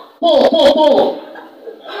from them. Po.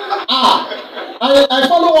 I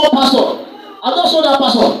follow one pastor. I just saw that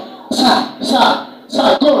pastor.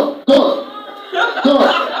 Sir, go.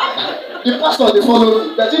 The pastor, they follow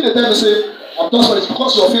me. The thing they tell me, say, I'm just sorry, it's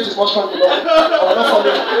because your faith is much stronger than mine. I will not follow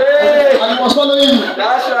you. And he was following you.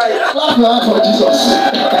 That's right. Clap your hand for Jesus.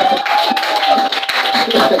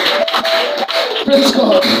 Praise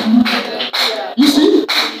God. You see,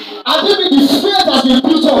 I think the faith has been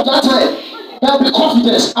built up that time. There will be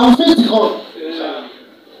confidence. I will face the God.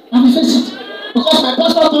 I will face it. Because my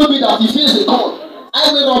pastor told me that he faced the God.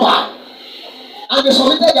 I went over. And they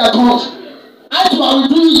submitted their God. I too, I will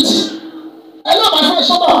do it. Hello, my friend,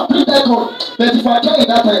 shut up. Bring that God. But if I carry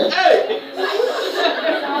that time,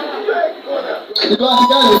 the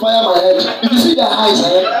guy will fire my head. If you see their eyes,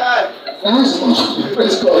 their eyes is not.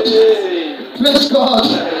 Praise God. Praise God.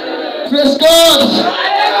 Praise God.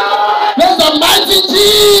 Praise the mighty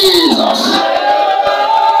Jesus.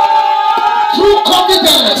 Through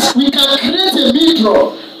confidence, we can create a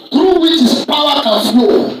medium through which his power can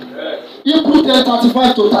flow. Hebrews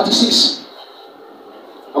 10:35 to 36.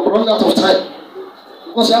 I'm running out of time.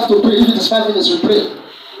 Because you have to pray. If it is 5 minutes, we pray.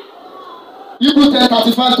 Hebrews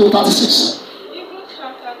 10:35 to 36. Hebrews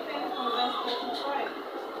chapter 10 verse 35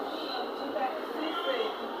 to 36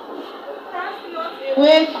 says, cast not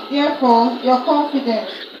away, therefore, your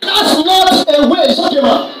confidence. Cast not away. It's okay,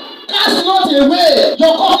 man. Cast not away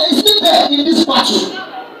your confidence. It's needed in this battle.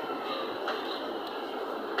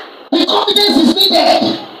 The confidence is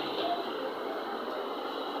needed.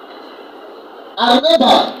 I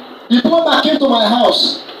remember the plumber came to my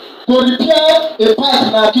house to repair a pipe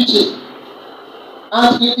in our kitchen.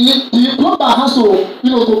 And the plumber has to,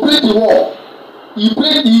 to break the wall. He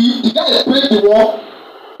prayed, the guy prayed the wall,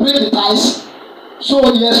 prayed the ties.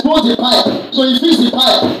 So he exposed the pipe. So he fixed the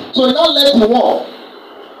pipe. So he now left the wall,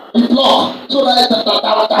 the block. So that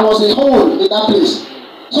there was a hole in that place.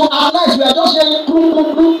 So at night we are just hearing boom,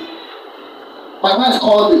 boom, boom. My wife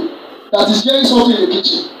called me that is hearing something in the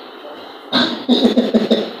kitchen.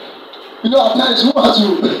 You know, at times women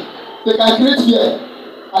too, they can create fear.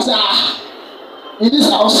 I said, in this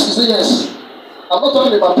house, he said yes. I'm not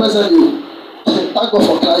talking about present you. Thank God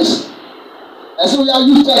for Christ. I said, yeah,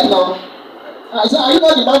 you check now. I said, are you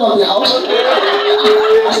not the man of the house?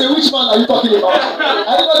 I said, which man are you talking about?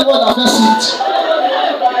 Are you not the one that first sit?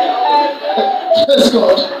 Praise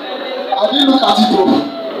God. I didn't look at it though.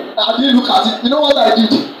 I didn't look at it. You know what I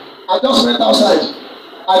did? I just went outside.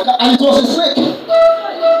 And it was a snake.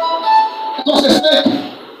 It was a snake.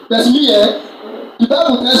 There's me here. The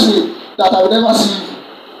Bible tells me that I will never see you.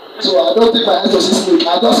 So I don't take my eyes to see snake.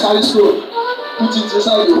 I just carry stone, put it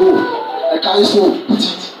inside the hole. I carry stone, put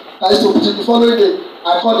it. Carry stone, put it. The following day,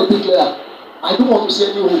 I call the bricklayer. I don't want to see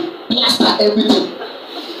any hole. Plaster everything.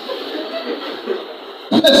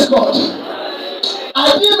 Praise God.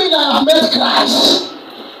 I didn't mean I have met Christ.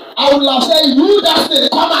 I would have said, you that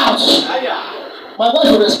snake, come out. My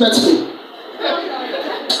wife will respect me.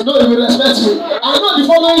 No, he will respect me. I know the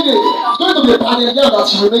following day, it's going to be a panel that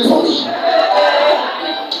she will make for me.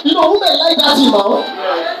 You know, women like that thing now.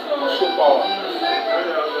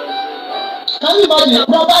 Can you imagine?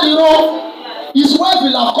 Brother, you know, his wife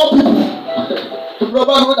will have called people. The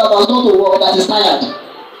brother know that has gone to work, that is tired.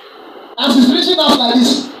 As he's reaching out like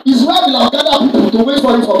this, his wife will have gathered people to wait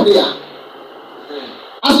for him for prayer.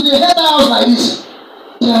 As they head out like this,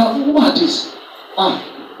 they are, who are this?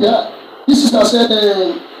 This sister said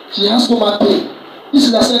she has stomach pain. This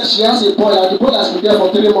sister said she has a boy and the boy has been there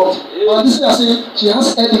for 3 months. And this sister said she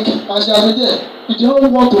has headache and she has been there. If they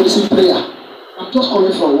don't want to receive prayer, I'm just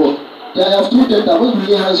coming from work. I have told them that when you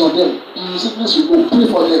lay hands on them, the sickness will go. Pray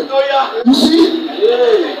for them. You see?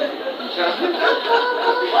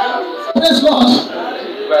 Praise God.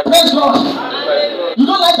 Praise God. You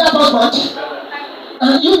don't like that husband?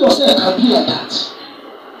 And you yourself can be like that.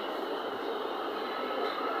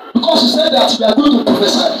 Because he said that we are going to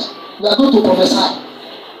prophesy. We are going to prophesy.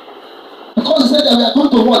 Because he said that we are going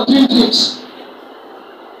to what? Dream dreams.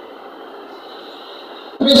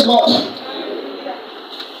 Praise God.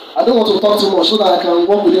 I don't want to talk too much so that I can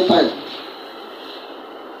work within time.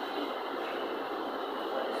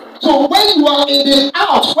 So when you are in the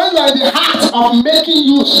out, when you are in the heart of making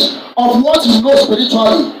use of what you know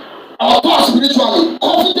spiritually or thought spiritually,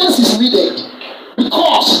 confidence is needed.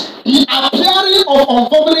 Because the appearing of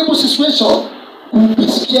unfavorable situation will be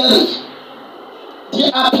scary.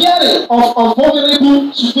 The appearing of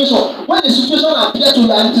unfavorable situation, when the situation appears to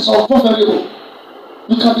you and it is unfavorable,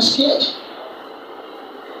 you can be scared.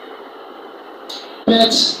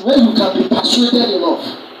 But when you can be persuaded enough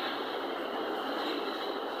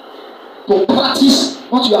to practice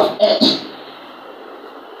what you have heard,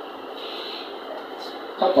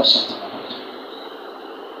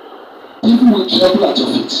 people will tremble at your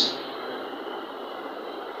feet.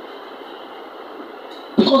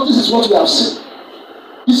 Because this is what we have seen.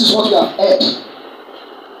 This is what we have heard.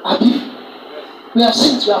 Abi, we have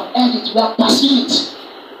seen it, we have heard it, we have perceived it.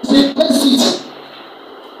 Say, taste it.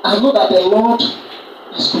 I know that the Lord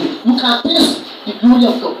is good. You can taste the glory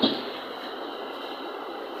of God.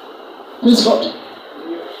 Praise God.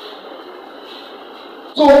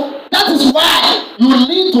 So that is why you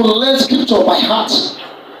need to learn scripture by heart.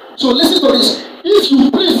 So listen to this. If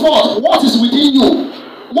you bring forth what is within you,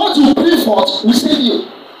 what you bring forth will save you.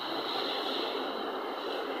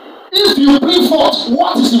 If you bring forth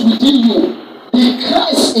what is within you, the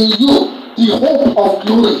Christ in you, the hope of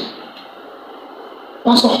glory.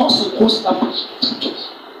 Pastor Hudson quotes that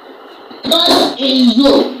scriptures. Christ in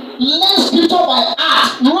you. Learn scripture by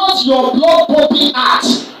heart, not your blood pumping heart,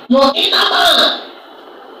 your inner man.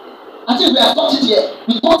 I think we have taught it here.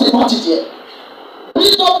 We taught about it here.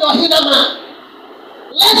 Build up your inner man.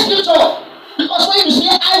 Learn scripture. Because when you say,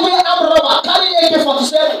 I will arm robber, carry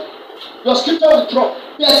AK-47, your scripture will drop.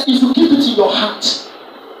 Yes, if you keep it in your heart,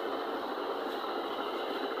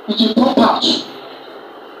 it will pop out.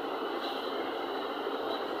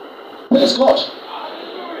 Praise God.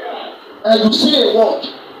 And you say a word,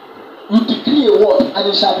 you decree a word, and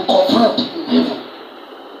it shall be confirmed in heaven.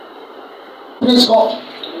 Praise God.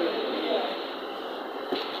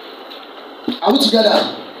 Are we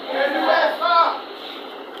together?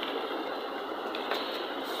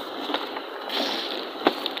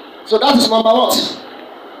 So that is number one.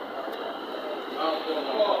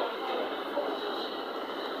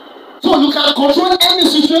 So you can control any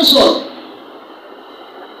situation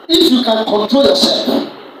if you can control yourself,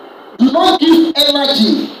 do not give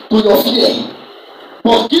energy to your fear,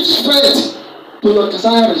 but give strength to your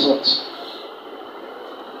desired results.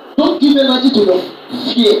 Don't give energy to your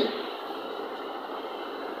fear.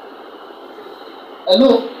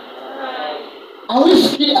 Hello? Are we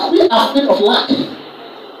afraid of lack?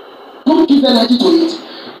 Don't give energy to it.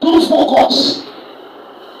 Don't focus.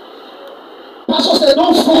 Pastor said,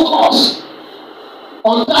 don't focus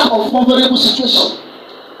on that unfavorable situation.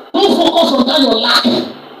 Don't focus on that your lack.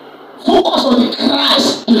 Focus on the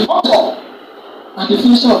Christ, the author and the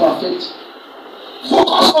finisher of our faith.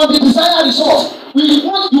 Focus on the desired result. You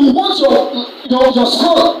want your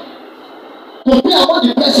school to be among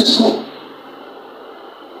the best in school.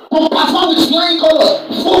 To perform with flying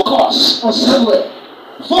colors. Focus on Samuel.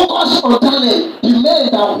 Focus on Daniel, the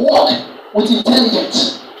men that walk with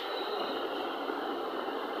intelligence.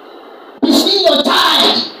 Be seeing your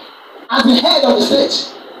tithe as the head of the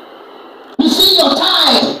state. Be seeing your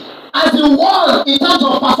tithe as the one in terms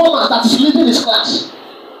of performance that is leading his class.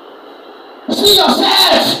 See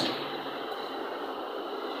yourself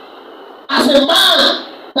as a man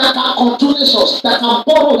that can control nations, that can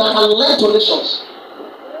borrow, that can lend to nations.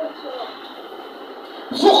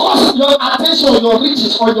 Focus your attention on your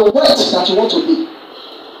riches, on your wealth that you want to be.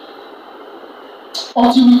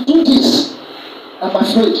 Until you do this, I'm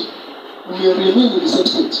afraid you will remain in the same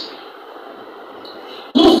state.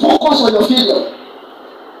 Don't focus on your failure.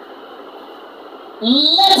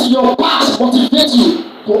 Let your past motivate you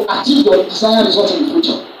to achieve your desired result in the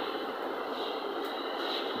future.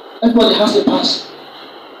 Everybody has a past.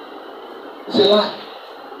 It's a lie.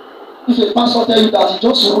 If a pastor tell you that he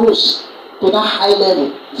just rose to that high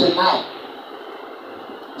level, it's a lie.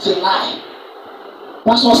 It's a lie.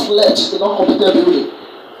 Pastor slept in uncompleted building.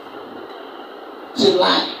 It's a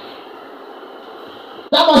lie.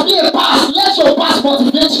 That must be a past. Let your past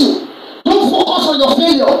motivate you. Don't focus on your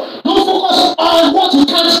failure. Don't focus on what you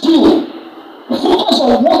can't do. Focus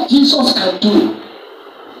on what Jesus can do.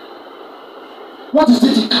 What is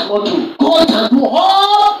it he cannot do? God can do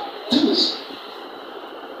all things.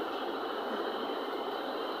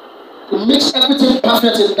 It makes everything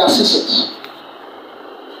perfect in their seasons.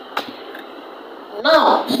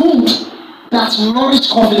 Now, food that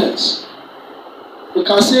nourish confidence. You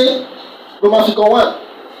can say, Roman figure 1.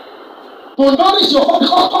 To nourish your confidence,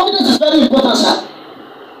 because confidence is very important, sir.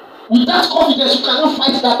 Without confidence, you cannot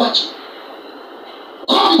fight that battle.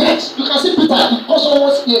 Confidence, you can see Peter, because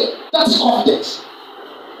someone's here, that is confidence.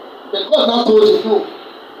 But God now told you, no.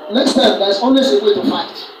 Next time, there is always a way to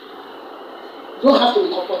fight. You don't have to be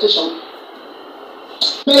confrontation.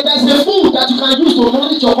 But there is a food that you can use to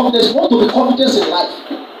nourish your confidence. You want to be confident in life.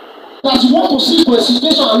 That you want to see to a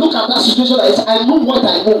situation and look at that situation that is, I know what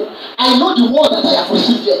I know. I know the word that I have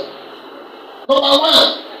received here. Number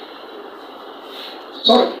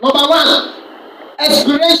 1,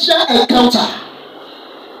 experiential encounter.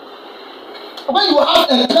 When you have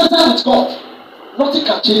an encounter with God, nothing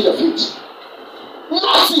can change your faith.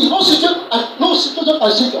 Nothing, no situation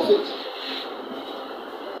can shake your faith.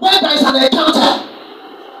 When there is an encounter,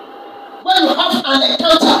 when you have an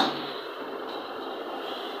encounter,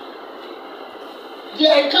 the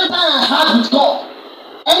encounter I had with God,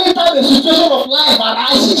 anytime a situation of life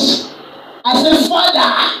arises, I say, Father,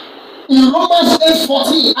 in Romans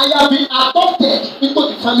 8:14, I have been adopted into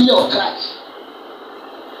the family of Christ.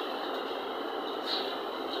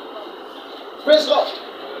 Praise God.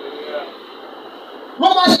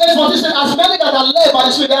 Romans 8:14 says, as many that are led by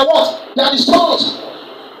the Spirit, they are what? They are the sons.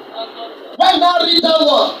 When now read that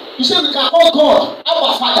word, you say we can call God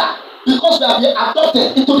our Father because we have been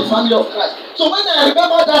adopted into the family of Christ. So when I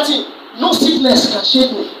remember that thing, no sickness can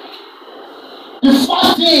shake me. The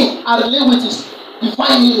first thing I relate with is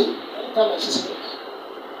divine healing.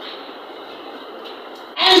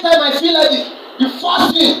 Anytime I feel like it, the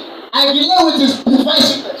first thing I relate with is divine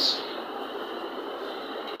sickness.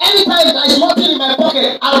 Anytime there is nothing in my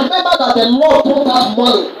pocket, I remember that the Lord brought out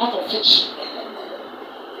money out of fish.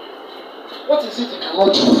 What is it he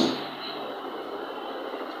cannot do?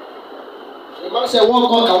 The man said, what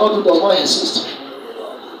God cannot do does not exist.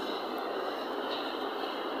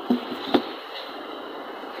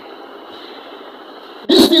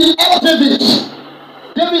 This thing helped David.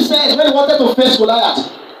 David said when he wanted to face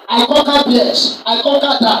Goliath, I conquered bears, I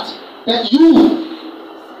conquered that. Then he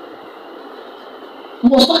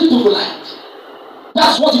was talking to Goliath.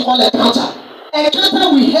 That's what you call encounter. Encounter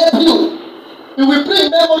will help you. It will bring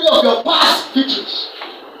memory of your past victories.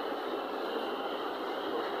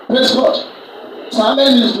 Praise God. So how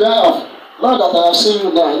many is do I have? Now that I have seen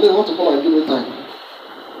you now, I don't want to come and give me time.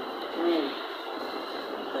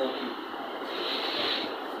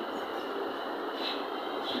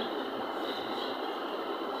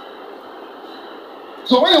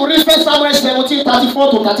 So when you read 1 Samuel 17,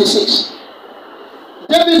 34 to 36,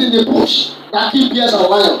 David in the bush that killed bears and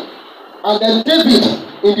lion, and then David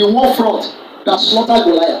in the war front that slaughtered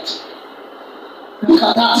Goliath. Look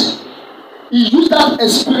at that. He used that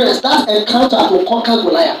experience, that encounter to conquer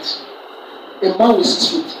Goliath. A man with 6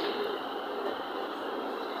 feet.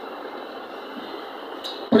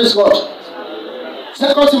 Praise God.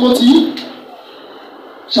 2 Timothy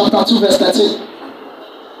chapter 2 verse 13.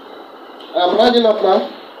 I am rounding up now.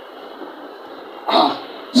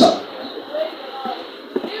 Sir.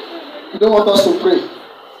 You don't want us to pray.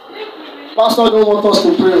 Pastor don't want us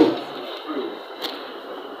to pray.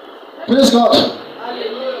 Praise God.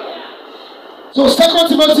 So 2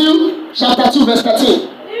 Timothy chapter 2 verse 13.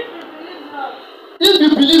 If you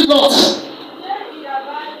believe not,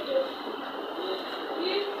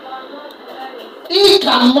 he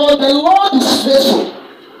cannot. The Lord is faithful.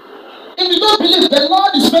 If you don't believe the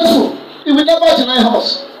Lord is faithful, he will never deny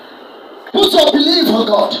us. Put your belief on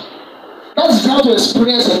God. That is how to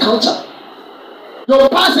experience encounter. Your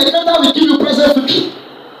past encounter will give you present victory.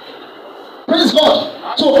 Praise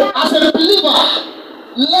God. So as a believer,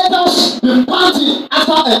 let us be panting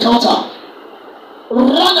after encounter.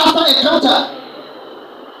 Run after encounter.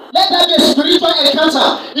 Let there be a spiritual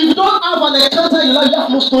encounter. If you don't have an encounter in life, you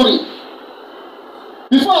have no story.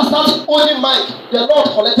 Before I start owning mic, the Lord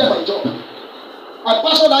collected my job. I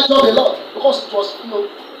passionate that job a lot because it was,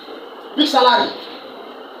 big salary.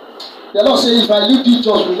 The Lord said, if I leave this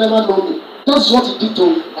job, you'll never know me. That's what he did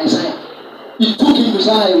to Isaiah. He took him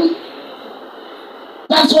Uzziah away.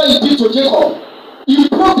 That's what he did to Jacob. He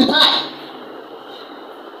broke the tie.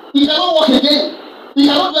 He cannot walk again. He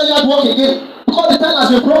cannot do any work again because the tie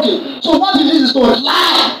has been broken. So what he needs is to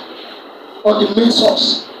rely on the main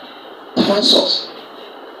source, divine source.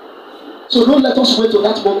 So don't let us wait to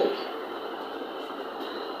that moment.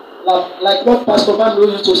 Like what Pastor Van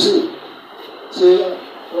used to say,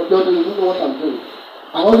 you don't know what I'm doing.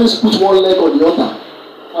 I always put one leg on the altar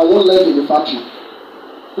and one leg in the factory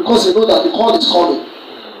because you know that the call is coming.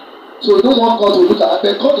 So you don't want God to look at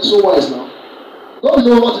it. But God is so wise now. God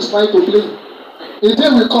knows what is trying to play. The day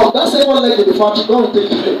will come. That second leg in the factory, God will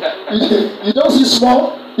take it. You don't see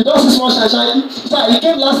small. You don't see small shine. Sir, he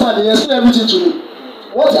came last time and he explained everything to me.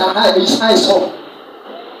 What his eyes saw.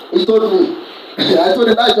 He told me. I told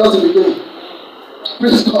him that just the beginning.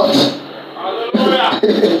 Praise God.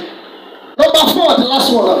 Hallelujah. Number 4, the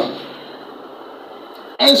last one.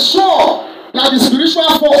 Ensure that the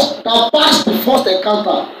spiritual force that backs the first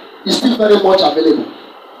encounter is still very much available.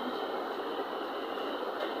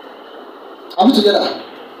 Are we together?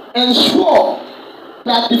 Ensure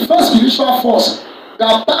that the first spiritual force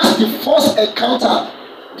that backs the first encounter,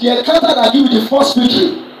 the encounter that gives you the first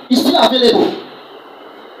victory, is still available.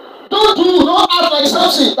 Don't act like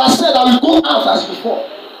Samson that said I will go out as before,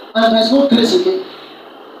 and there is no grace again.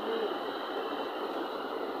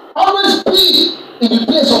 Always be in the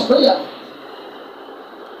place of prayer.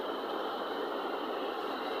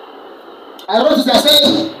 I wrote it, I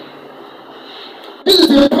said, this is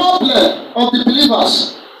the problem of the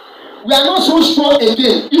believers. We are not so sure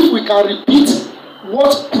again if we can repeat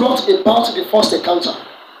what brought about the first encounter.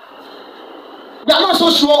 We are not so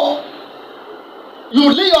sure. You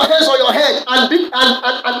lay your hands on your head and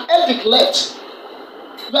headache left.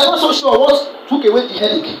 You are not so sure what took away the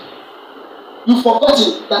headache. You've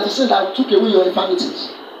forgotten that he said that took away your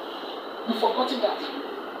infirmities. You've forgotten that.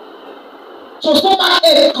 So stomach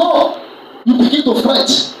ache come, you begin to fret.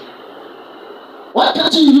 Why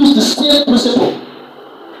can't you use the same principle?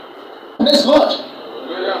 Praise God.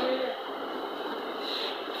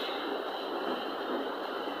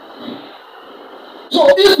 So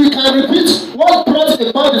if we can repeat what brought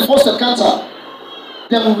about the first encounter,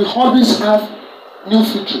 then we will always have new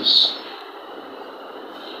victories.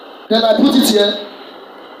 Then I put it here.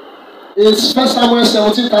 It's 1 Samuel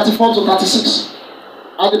 17, 34 to 36.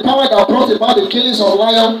 And the power that brought about the killings of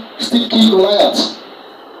lion still killed Goliath.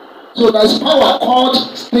 So there is power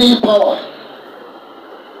called staying power.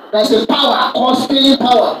 There is a power called staying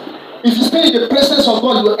power. If you stay in the presence of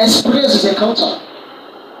God, you will experience His encounter.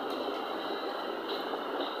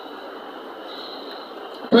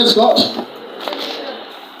 Praise God.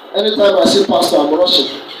 Anytime I see Pastor, I'm rushing.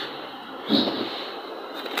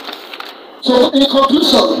 So in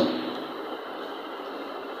conclusion,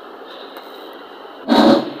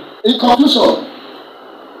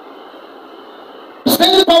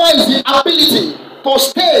 staying power is the ability to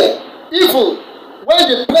stay even when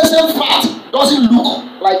the present fact doesn't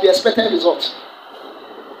look like the expected result.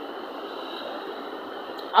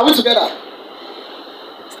 Are we together?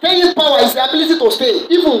 Staying power is the ability to stay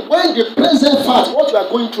even when the present fact, what you are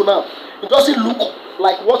going through now, it doesn't look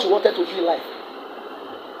like what you wanted to be in life.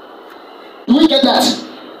 Do we get that?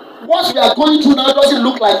 What we are going through now doesn't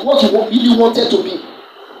look like what you really wanted to be.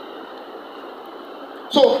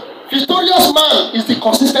 So, victorious man is the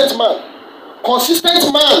consistent man.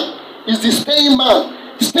 Consistent man is the staying man.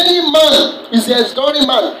 Staying man is the enduring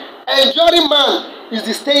man. Enduring man is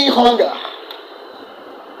the staying hunger.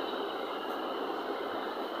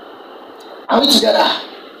 Are we together?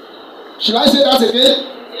 Should I say that again?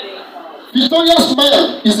 Victorious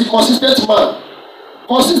man is the consistent man.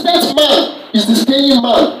 Consistent man is the staying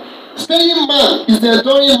man. Staying man is the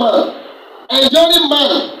enduring man. Enduring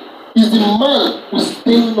man is the man with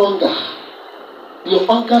staying hunger. The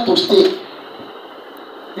hunger to stay.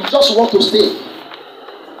 You just want to stay,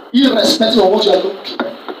 irrespective of what you are going through.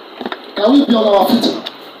 Can we be on our feet?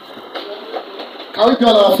 Can we be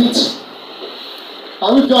on our feet?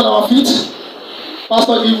 Can we be on our feet?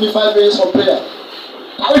 Pastor, give me 5 minutes of prayer.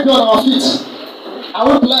 Can we be on our feet? Are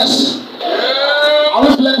we blessed? Are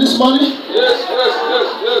we blessed this morning? Yes.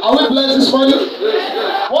 Are we blessed this morning?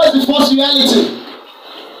 Yes. What is the first reality?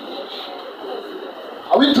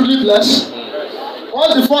 Are we truly blessed?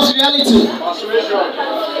 What is the first reality? Persuasion.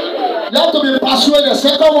 You have to be persuaded.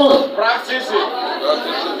 Second one, Practice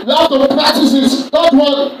it. you have to practice it. Third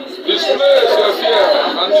one, Display your fear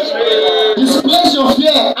and display. displace your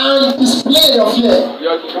fear and display your fear.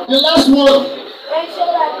 The last one,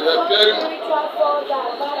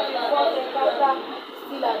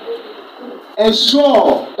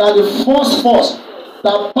 ensure that the first force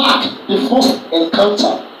that back the first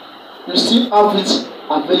encounter, you still have it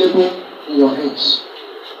available in your hands.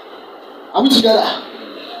 Are we together?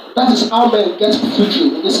 That is how men get victory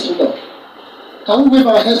in this kingdom. Can we wave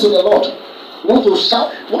our hands to the Lord? We want to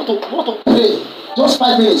shout, want to pray. Just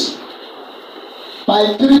 5 minutes.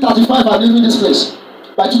 By 3:35, I'm leaving this place.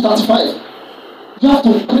 By 2:35, you have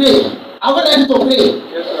to pray. Are we ready to pray?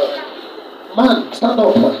 Yes, sir. Man, stand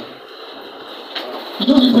up. You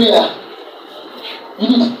don't need prayer. You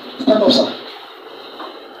need stand up, sir.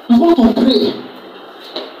 You want to pray.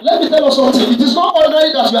 Let me tell you something. It is not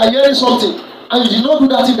ordinary that you are hearing something and you did not do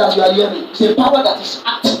that thing that you are hearing. It's a power that is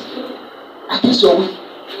acting against your will.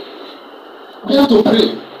 We have to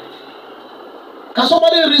pray. Can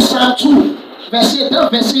somebody read Psalm 2, verse 8?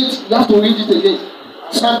 That verse 8, you have to read it again.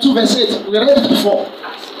 Psalm 2, verse 8. We read it before.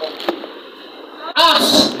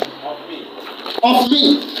 Ask of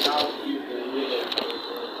me,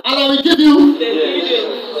 and I will give you.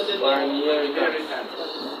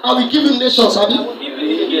 I will give you nations, have you?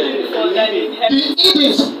 The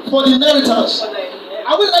Edens for the inheritance.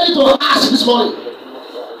 Are we ready to ask this morning?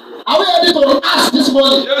 Are we ready to ask this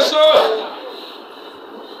morning? Yes, sir.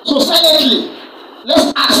 So silently,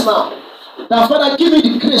 let's ask now. That Father, give me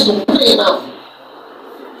the grace to pray now.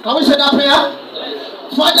 Can we say that prayer?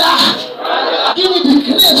 Father, give me the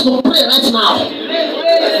grace to pray right now.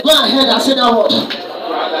 Go ahead and say that word.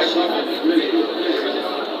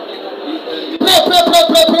 Pray.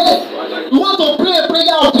 You want to pray a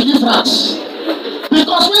prayer of deliverance.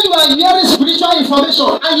 Because when you are hearing spiritual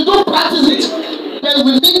information and you don't practice it, then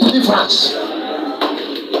we need deliverance.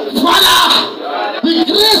 Father, the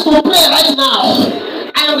grace to pray right now,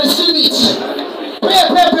 I receive it. Pray.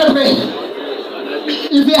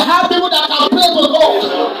 If we have people that can pray to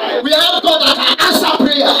God, we have God that can answer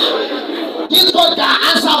prayer. This God can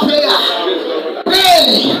answer prayer.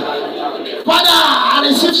 Pray. Father, I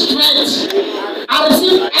receive strength. I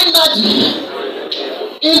receive energy.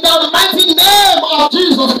 In the mighty name of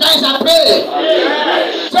Jesus Christ, I pray.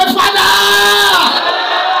 Say, Father.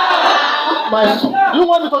 You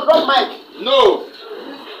want me to drop mic? No.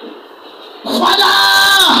 Father.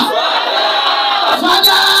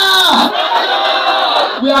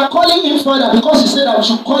 We are calling him Father because he said that we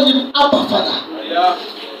should call him Abba Father. Yeah.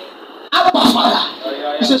 Abba Father.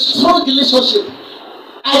 It's a strong relationship.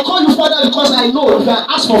 I call you Father because I know if I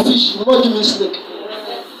ask for fish, you will not give me snake.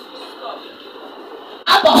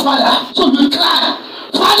 Abba Father. So we cry,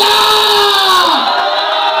 Father!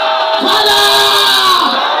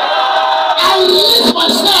 I release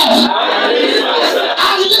myself.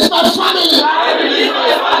 I release my family.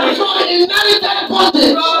 From inherited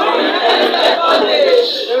bondage.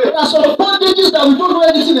 There are some bondages that we don't know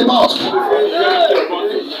anything about.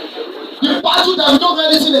 The battle that we don't know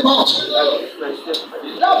anything about.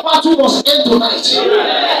 That battle must end tonight.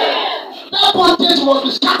 That bondage must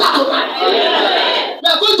be scattered tonight. We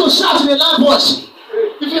are going to shout in a loud voice.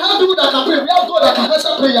 If you have people that can pray, we have God that can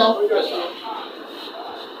answer prayer.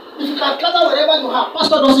 If you can gather wherever you have,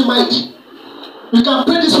 Pastor doesn't mind. You can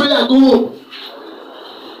pray this prayer and go home.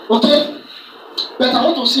 Okay? But I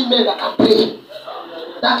want to see men that can pray.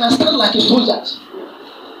 That can stand like a soldier.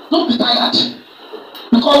 Don't be tired.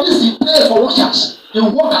 Because this is prayer for watchers. They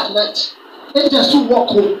work at night. Angels too walk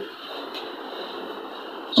home.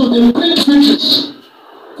 So they bring victories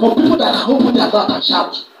for people that can open their mouth and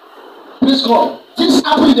shout. Praise God. Things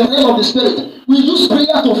happen in the realm of the spirit. We use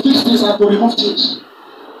prayer to fix things and to remove things.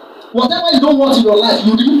 Whatever you don't want in your life,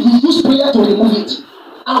 you use prayer to remove it.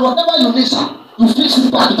 And whatever you need, you fix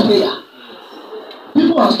it back with prayer.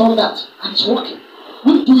 People have done that and it's working.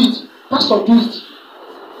 We do it. Pastor do it.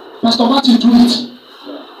 Pastor Matthew do it.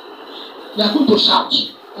 You are going to shout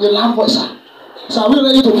in a loud voice. So are we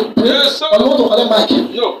ready to pray? Yes, sir. Or you want to collect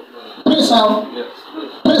mic? No. Pray, sir. Yes.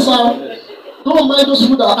 Pray, sir. Don't mind those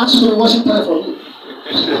people that ask you to be worship time from you.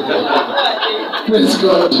 Praise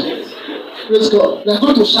God. Praise God. We are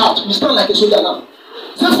going to shout. You stand like a soldier now.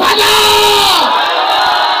 Say, Father!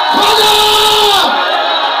 Father!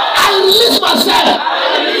 I release myself.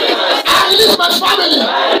 I release my family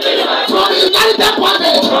from the inherited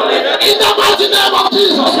bondage. In the mighty name of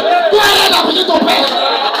Jesus. Go ahead and begin to pray.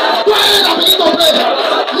 Go ahead and begin to pray.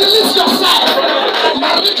 Release yourself.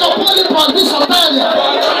 Marika Poli Pandi Satania.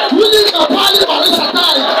 Release the Poli Pandi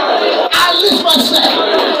Satania. I release myself.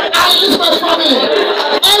 I release my family.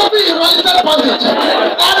 Every inherited bondage.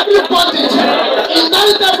 Every bondage.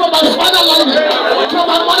 Inherited from my father lineage. From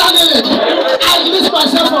my mother lineage. I release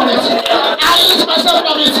myself from it. I release myself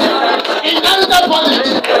from it. Inherited bondage.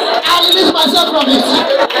 I release myself from it.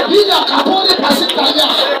 Lila Kapoli Pasitalia.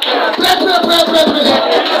 Pray, pray, pray, pray, pray.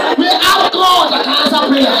 We have God that can answer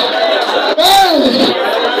prayer. Hey!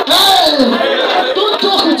 Hey! Don't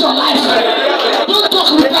talk with your life. Don't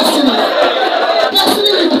talk with destiny.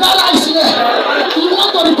 Destiny repairer is here. You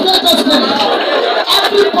want to repair destiny.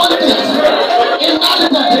 Every bondage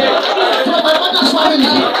inherited from my mother's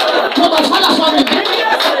family, from my father's family.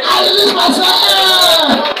 I release myself.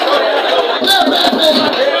 Pray, pray, pray.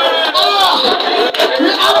 Oh! We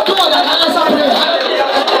have God that can answer prayer.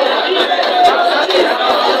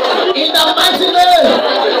 In the mighty name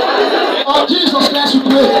of Jesus Christ, we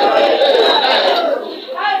pray.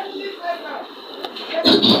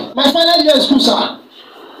 My final year in school, sir.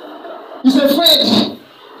 He's a friend.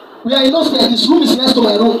 We are in Oxford. His room is next to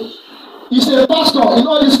my room. He's a pastor in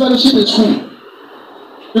all this fellowship in school.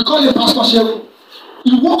 We call him Pastor Sherry.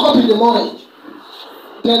 He woke up in the morning.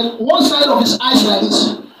 Then one side of his eyes like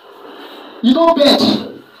this. You know, bed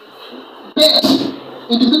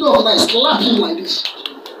in the middle of the night, slap him like this.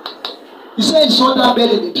 He said he saw that bed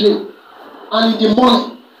in the dream. And in the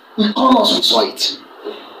morning, he called us, we saw it.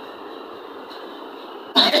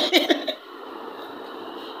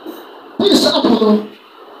 This happen.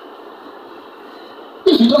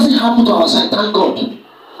 If it doesn't happen to our side, thank God.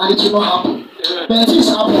 And it will not happen. But things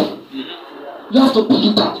happen. You have to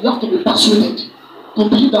believe that. You have to be persuaded to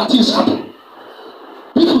believe that things happen.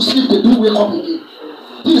 People sleep, they don't wake up again.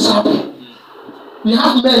 Things happen. We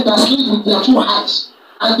have men that sleep with their two eyes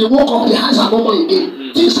and they woke up, their eyes are no more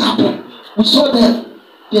again. Things happen. We saw them.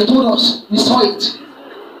 They told us. We saw it.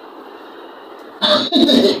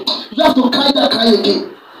 You have to cry that cry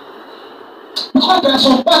again. Because there are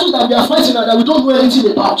some battles that we are fighting and that we don't know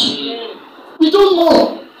anything about. We don't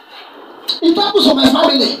know. It happens to my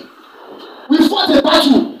family. We fought a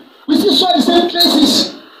battle. We still saw the same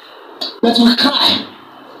places. But we cry.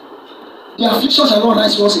 The afflictions are not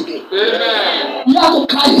rise once again. Amen. We have to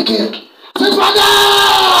cry again. Say, Father!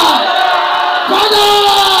 Father!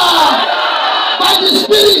 By the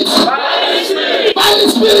Spirit! By the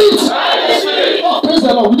Spirit! Oh, praise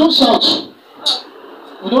the Lord. We don't shout.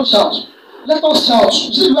 We don't shout. Let us shout.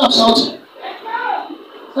 You see, we have shouting.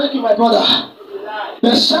 Thank you, my brother.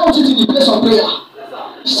 But shout it in the place of prayer.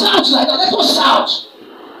 Shout like that. Let us shout.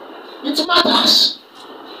 It matters.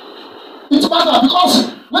 It matters because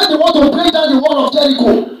when they want to break down the wall of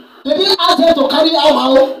Jericho, they didn't ask them to carry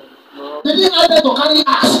out. They didn't ask them to carry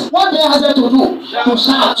axe. What they asked them to do? To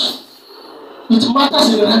shout. It matters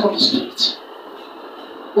in the realm of the Spirit.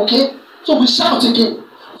 Okay? So we shout again.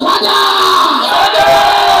 Father! Father!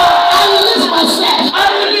 I release myself. I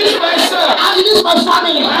release myself. I release my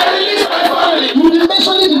family. I release my family. You will be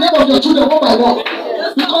mentioning the name of your children one by one.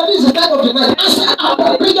 Because this is the time of the night. Answer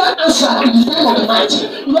our bigger answer in the time of the night.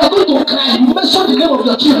 You are going to cry. You mention the name of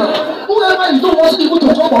your children. Whoever you don't want people to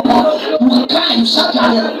come upon, you will cry. You shout your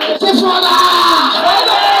name. Say, Father!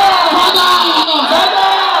 Father! Father! Father!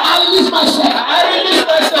 I release myself. I release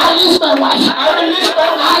myself. I release my wife. I release my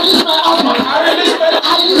wife. I release my husband. I release my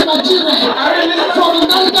I release my children. I release from the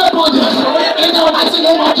medical body. In the mighty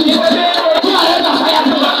name of Jesus. Go ahead and fire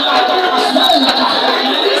me.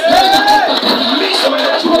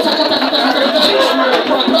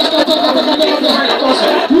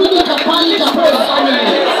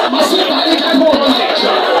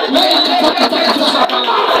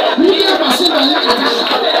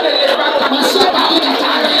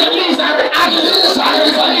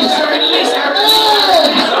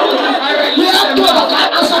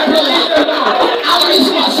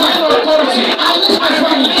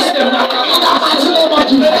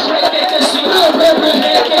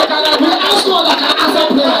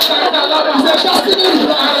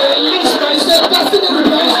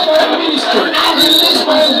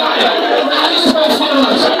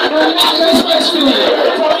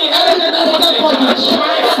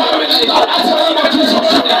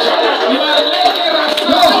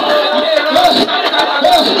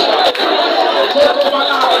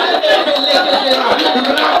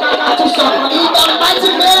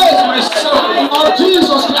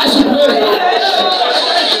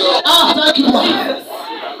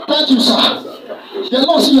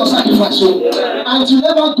 my soul. And you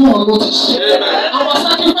never go unnoticed. Our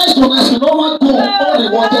sacrifice tonight will never go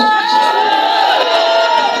unrewarded.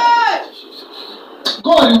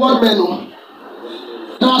 God reward men.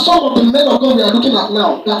 There are some of the men of God we are looking at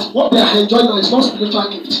now that what they are enjoying now is not spiritual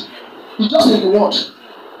gift. It's just a reward.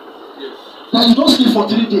 That you don't sleep for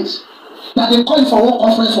 3 days. That they call you for one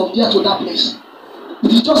conference from here to that place.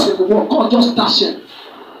 It is just a reward. God just dash it.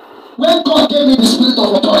 When God gave me the spirit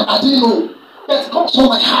of authority, I didn't know. But God saw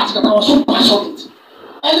my heart that I was so passionate.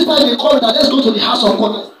 Anytime they call me that let's go to the house of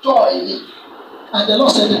God, there's joy in me. And the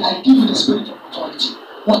Lord said that I give you the spirit of authority.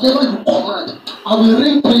 Whatever you command, I will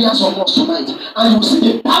rain prayers on us tonight. And you will see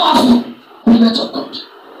the powerful movement of God.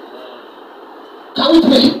 Can we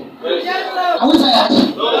pray? Are we tired?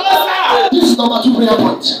 This is number 2 prayer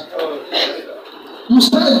point. You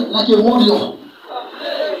stand like a warrior.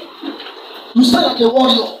 You stand like a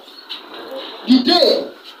warrior. The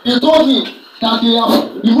day they told me that they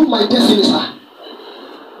have removed my destiny, sir,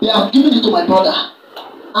 they have given it to my brother.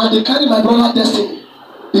 And they carry my brother's destiny.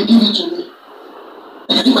 They give it to me.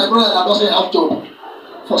 My brother that doesn't have job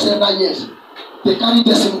for several years. They carry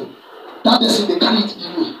destiny. That destiny they carry it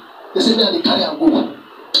in me. They say that they carry and go.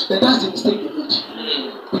 But that's the mistake they made.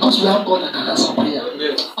 Because we have God that can answer prayer.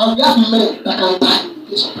 And we have men that can die in the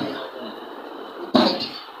place of prayer. We died.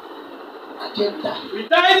 And then we die. We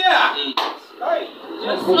died there.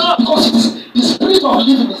 Because it is the spirit of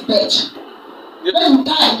living is dead. When you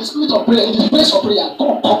die in the spirit of prayer, in the place of prayer,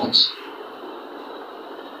 God comes.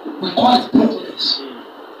 We call it brokenness.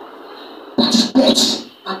 That is death.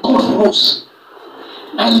 And God rose.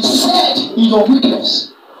 And He said, in your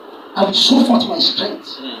weakness, I will show forth my strength.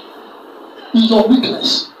 In your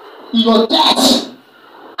weakness, in your death,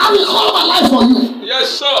 I will come alive for you. Yes,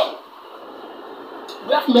 sir.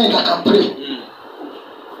 We have men that can pray.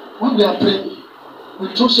 When we are praying, we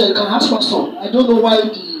trust you can ask pastor. I don't know why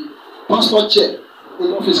the pastor chair in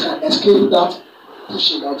the office can escape without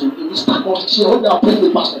pushing out. We stand on chair. When we are praying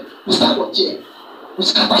with pastor, we stand on chair. We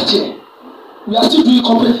scatter chair. We are still doing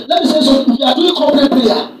corporate. Let me say something. If you are doing corporate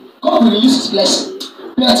prayer, God will release His blessing.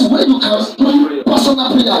 But when you can do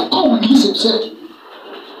personal prayer, God will release Himself.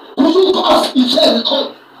 Because God Himself will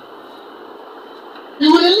come. He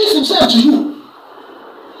will release Himself to you.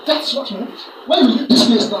 That's what you want. When you leave this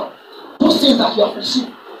place now, those things that you have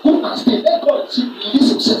received, go and stay. Let God release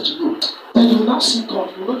Himself to you. Then you will now see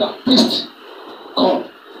God. You know that taste God.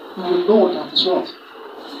 You will know that is what.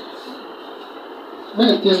 When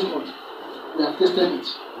you taste God, we have tasted it.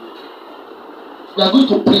 We are going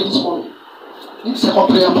to pray this morning. In second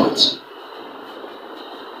prayer point.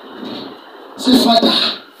 Say, Father,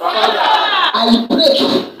 I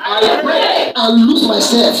pray and lose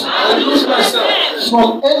myself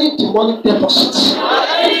from any demonic deposit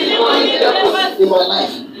in my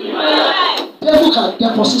life. Devil can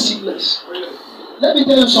deposit sickness. Let me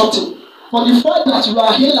tell you something. For the fact that you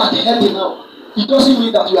are healed and healthy now, it doesn't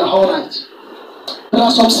mean that you are all right. There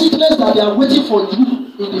are some sickness that they are waiting for you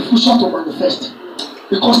in the future to manifest.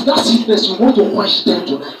 Because that sickness, you want to quench them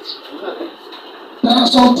tonight. There are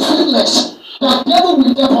some sickness that devil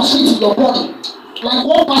will deposit in your body. Like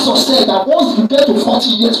one pastor said that once you get to 40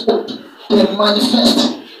 years old, they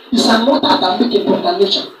manifest. It's an altar that make a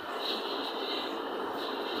proclamation.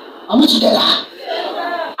 Are we together?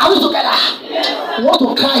 Are we together? You want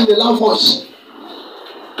to cry in a loud voice.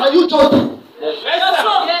 Can you jump?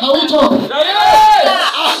 Can we jump?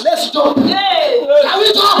 Let's jump. Can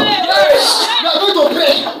we jump? We are going to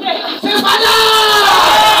pray. Say, Father!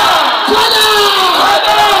 Father!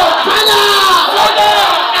 Father!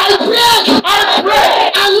 I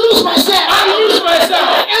pray and lose myself.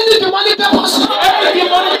 Any demonic deposit in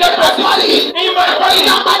my body, in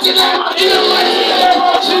the mighty name of Jesus.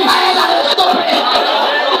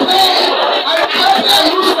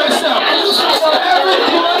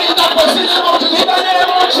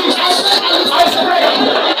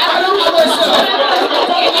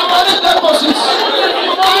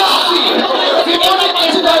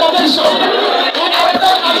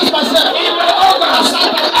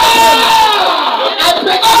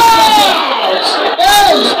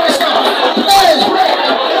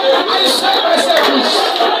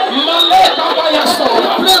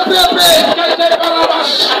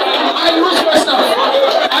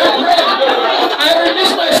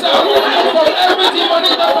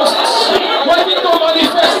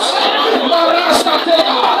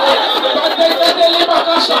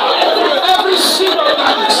 Every sin of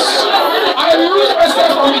darkness, I lose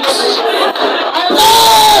myself from it. I lose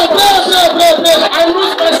myself. I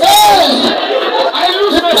lose myself.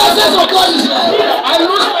 The presence of God is there. I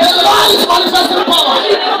lose myself. The Lord is manifesting power.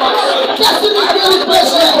 Destiny is really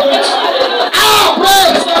present. Pray.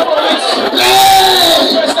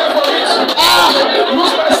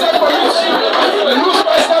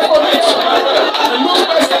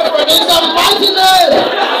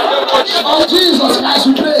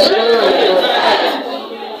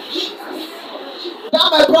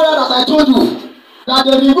 I told you that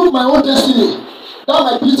they removed my own destiny, that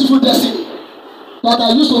my beautiful destiny, that I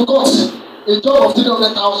used to got a job of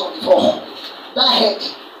 300,000 before. That head.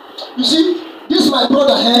 You see, this my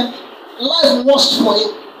brother here, life was for him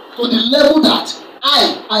to the level that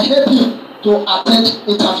I help him to attend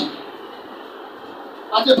interview.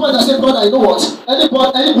 At the point I said, brother, you know what? Any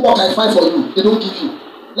work I find for you, they don't give you.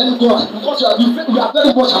 Let me go on. Because we are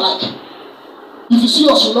very much alike. If you see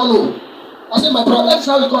us, you don't know. I said, my brother, that's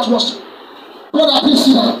how we got was to. Brother, please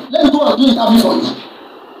sit down. Let me go and do interview for you.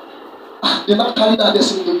 They now carry that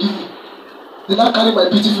destiny they give me. They now carry my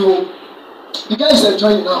beautiful. The guy is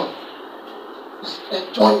enjoying now. He's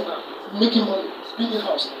enjoying now. Making money. He's building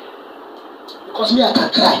house. Because me, I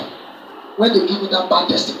can cry when they give me that bad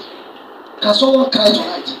destiny. Can someone cry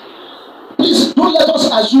tonight? Please don't let us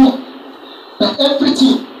assume that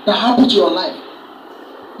everything that happened to your life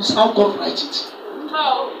is how God writes it.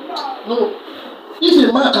 No. If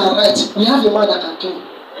a man can write, we have a man that can kill.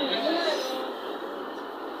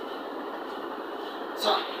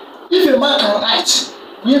 Sir, if a man can write,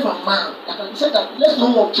 we have a man that can say that let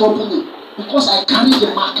no one trouble me because I carry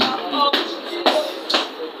the mark.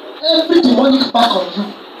 Every demonic back on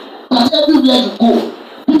you, that everywhere you go,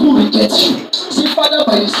 people reject you. Say, Father,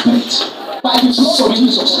 by the Spirit, by the blood of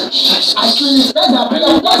Jesus, I pray. That's our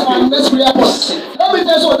prayer. That's our next prayer point. Let me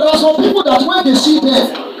tell you, there are some people that when they see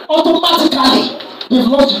them, automatically they've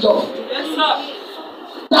lost the job. Yes, sir.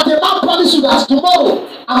 That the man promised you that tomorrow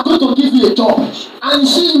I'm going to give you a job, and you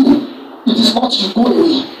see you, it is not you, go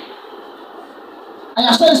away. I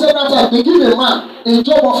have said several times, they give a man a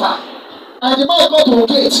job offer, and the man got to a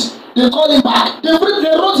gate, they call him back. They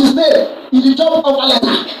wrote his name in the job offer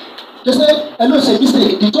letter. They said, hello, it's a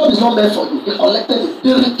mistake. The job is not meant for you. They collected it.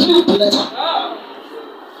 They retrieved the letter.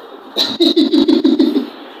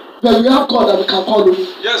 But we have God that we can call him.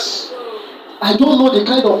 Yes. I don't know the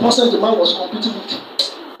kind of person the man was competing with.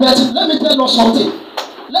 But let me tell you something.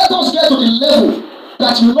 Let us get to the level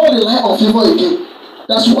that we not rely on favor again.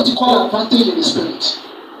 That's what you call advantage in the spirit.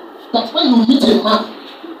 That when you meet a man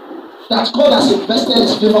that God has invested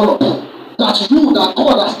his favor upon, that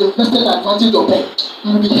God has invested advantage upon,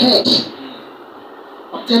 you will be heard.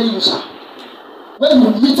 I'm telling you, sir. When you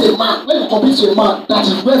meet a man, when you compete to a man that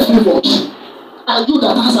is well favored, and you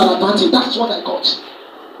that has an advantage, that's what I got.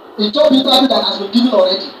 A job interview that has been given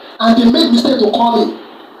already, and they made mistake to call me,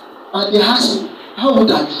 and they asked me, how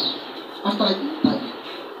old are you? After I interview,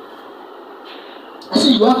 I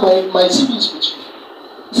said, you have my CVs with you.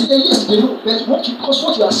 He said, yes, they know, but because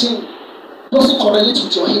what you are saying doesn't correlate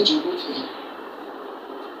with your age, you don't hear.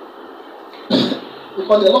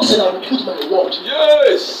 Because the Lord said, I will put my word.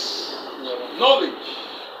 Yes. Knowledge.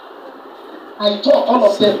 I taught all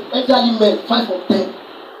of them, elderly men, 5 of them.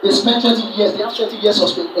 They spent 20 years, they have 20 years of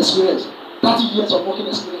experience, 30 years of working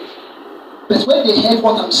experience. But when they heard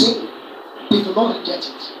what I'm saying, they do not reject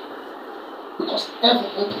it. Because heaven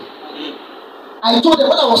opened. I told them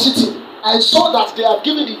when I was sitting, I saw that they have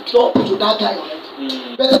given the job to that guy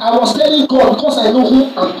already. But I was telling God, because I know who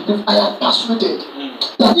I am persuaded,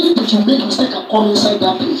 that if they should make mistake and come inside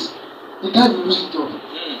that place, the guy will lose the job.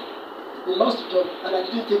 They lost the job and I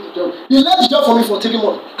didn't take the job. They left the job for me for 3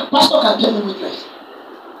 months. A pastor can bear me witness.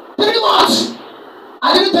 3 months!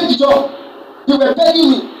 I didn't take the job. They were begging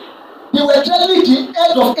me. They were telling the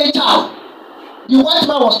head of HR. The white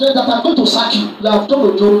man was saying that I'm going to sack you. You have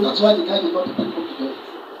done a job. That's why the guy did not take the job.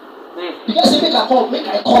 The guy said, make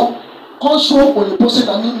I come. Come show on the person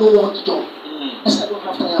that me no want the job. I said, I don't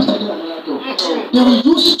have time. I'm starting another job. They will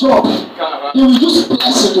use job. They will use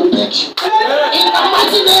blessing to beg you. In the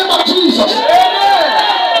mighty name of Jesus.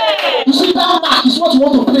 You see, that mark is what you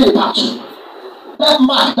want to pray about. That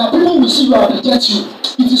mark that people will see you and reject you.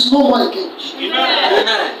 It is no more again.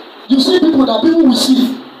 You see people that people will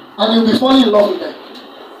see and you'll be falling in love with them.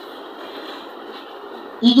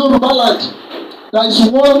 In Yoruba land, there is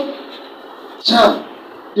one charm.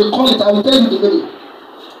 They call it, I will tell you the meaning.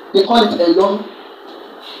 They call it a young.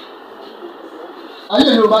 Are you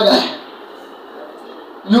a Yoruba guy?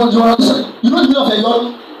 You understand? You know the meaning of a young?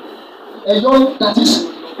 A young that is,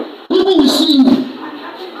 people will see you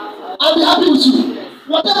and be happy with you.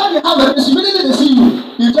 Whatever they have, immediately they see you.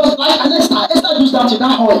 You just like an Esther used that in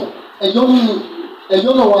that hall. A young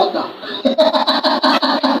water.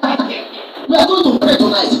 We are going to pray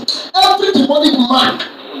tonight. Every demonic mark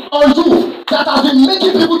on you that has been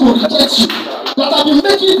making people to reject you, that have been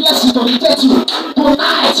making blessings to reject you,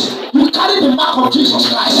 tonight you carry the mark of Jesus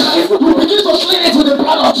Christ. You begin to clean it with the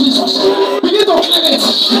blood of Jesus. Begin to clean it.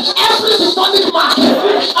 Every demonic mark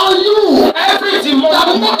on you, every demonic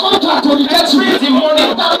that make contract to reject you,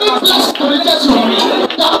 that make blessing to reject you,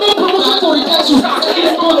 that make promotion to reject you,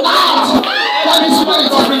 tonight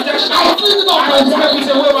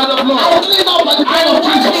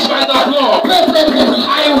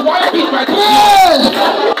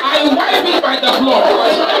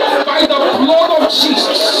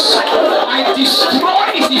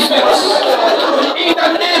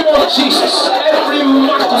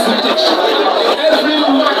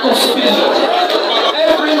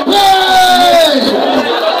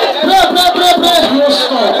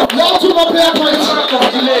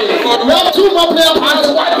We have two more prayer points.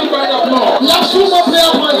 And wipe it by the blood. We have two more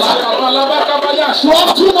prayer points. Lakabalabakabayash. We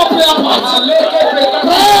have two more prayer points. Aleke peka-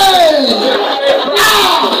 Pray!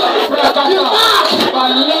 Ah! Brakata. The mark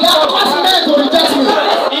that caused men to reject me.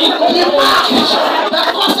 The mark that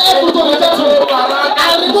caused everyone to reject me.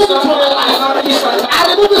 I remove it from my life. I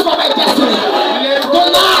remove it from my destiny.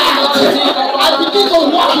 Tonight, I begin to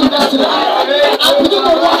walk in destiny. I begin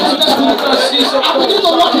to walk in destiny. I begin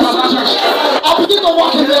to walk in victory. I begin to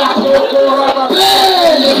walk in miracle.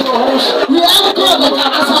 Pray! We have God that can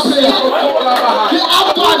answer prayer. We have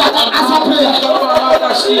God that can answer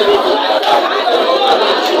prayer.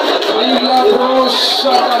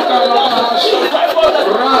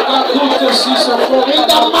 In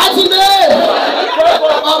the mighty name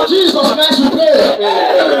of Jesus Christ, we pray.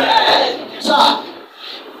 Sir,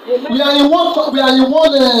 we are in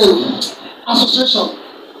one association.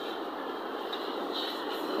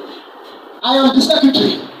 I am the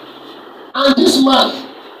secretary, and this man,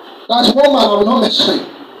 that one man I will not mention,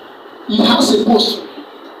 he has a post.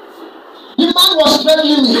 The man was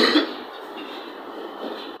threatening me.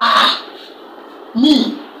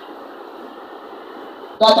 Me,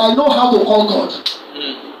 that I know how to call God.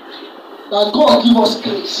 That God give us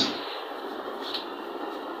grace.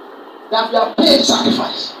 That we are paid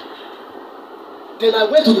sacrifice. Then I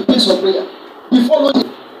went to the place of prayer. Before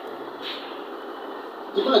nothing,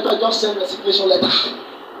 the man just sent a resignation letter.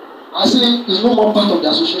 I say, he's no more part of the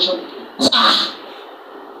association. I say,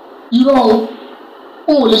 you know,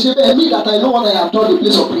 they say, me that I know what I have done in the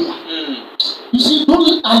place of prayer. You see,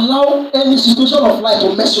 don't allow any situation of life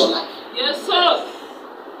to mess your life. Yes, sir.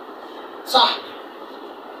 Sir,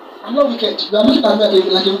 I'm not wicked. You are looking at me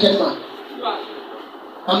like a wicked man.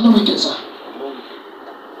 I'm not wicked, sir.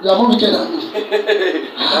 You are more wicked than me.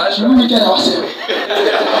 You are wicked ourselves.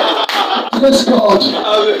 Praise God.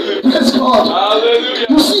 Praise God. Hallelujah.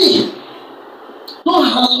 You see, don't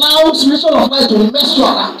allow situation of life to mess you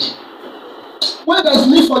around. When there is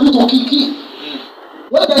need for you to kick.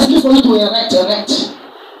 When there is need for you to erect.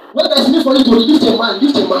 When there is need for you to lift a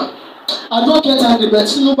man. I don't get angry, but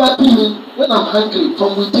see nobody me when I'm angry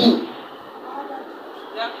from within.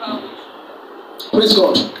 Praise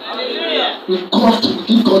God. Hallelujah. We come to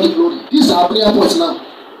give God the glory. These are our prayer points now.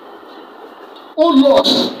 Oh Lord,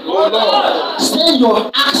 send your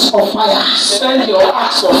axe of fire. Send your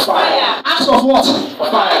axe of fire. Axe of what?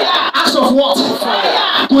 Fire. Axe of what?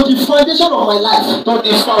 Fire. To the foundation of my life. To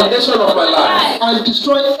the foundation of my life. And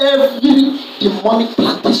destroy every demonic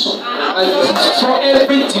plantation. And destroy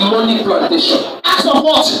every demonic plantation. Axe of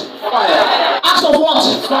what? Fire. Axe of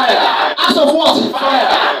what? Fire. Axe of what?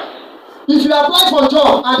 Fire. If you apply for a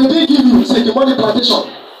job and they didn't give you, it's a demonic plantation.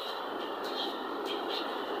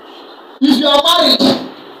 If you are married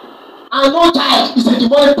and no child, it's a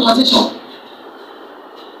demonic plantation.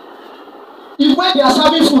 If when they are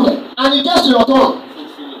serving food and it gets to your turn,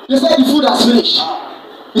 they say the food has finished.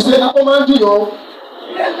 You say, oh man, do you?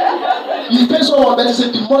 You pay someone, but it's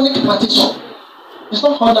a demonic plantation. It's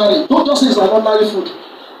not ordinary. Don't just say it's an ordinary food.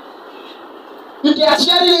 If they are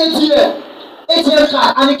sharing ATM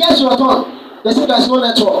card and it gets to your turn, they say there's no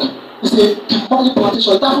network. It's a demonic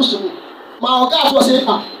plantation. It happens to me. My guy was saying,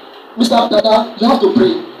 Mr. Dada, you have to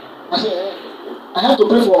pray. I said, I have to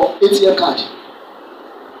pray for ATM card.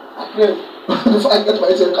 I pray before I get my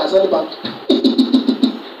ATM card, send it back.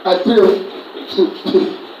 I pray.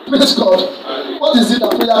 Praise God. What is it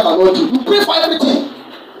that prayer cannot do? You pray for everything.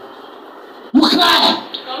 You cry.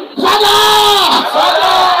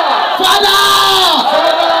 Father!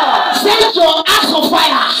 Send your axe of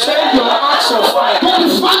fire. Send your axe of fire. To the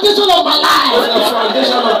foundation of my life. To the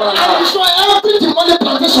foundation of my And life. destroy every demonic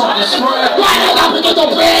plantation. Destroy Go ahead and begin to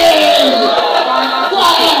pray. Go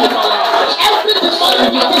ahead. Every demonic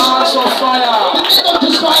plantation. Axe of fire. Begin to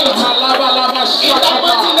destroy it. In the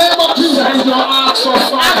mighty name of Jesus. Send your axe of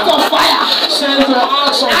Axe fire. of fire. Send your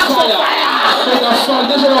axe of Axe of fire. fire. To the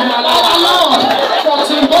foundation of my Our life. Lord.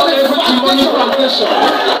 Cutting down every demonic plantation.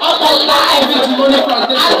 Of my life. Every demonic And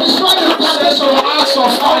plantation. destroy the Send plantation your axe of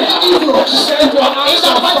of fire. the evil. Send your In axe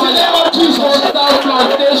the of mighty name fire. of Jesus. Cut down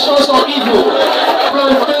plantations of evil.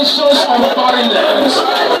 Plantations of barrenness.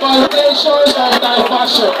 Plantations of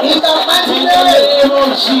diversion. In the mighty In the name name of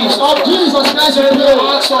Jesus. of Jesus Christ, we Send your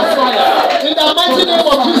pray. axe of fire. In the mighty name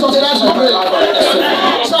of Jesus Christ, we pray.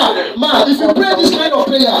 Sir, man, if you pray this kind of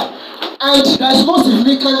prayer and there is no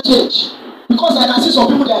significant change, because I can see some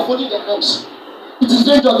people they are folding their arms, it is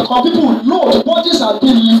dangerous because people know the bodies are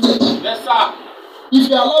being lifted. Yes, sir. If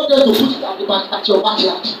you allow them to put it at the back at your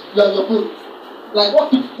backyard, you are your own. Like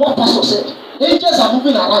what pastor said, angels are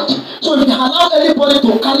moving around. So if you allow anybody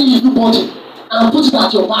to carry your body and put it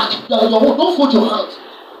at your back, you are your own. Don't fold your hands.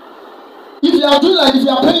 If you are doing like, if you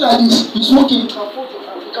are praying like this, it's okay. You can fold your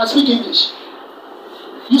hand. You can speak English.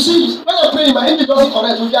 You see, when I'm praying, my English doesn't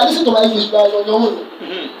correct. If you are listening to my English, you are on your own.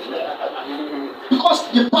 Because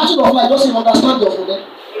the pattern of life doesn't understand your phone.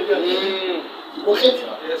 Okay?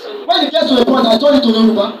 When it gets to a point, I told you to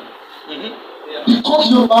Yoruba. The cock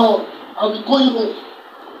Yoruba one, I'll be going home.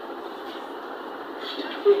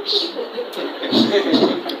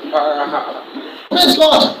 Praise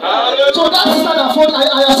God. So that sister that phone,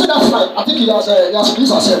 I have said that slide. I think he has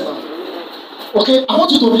released herself now. Okay, I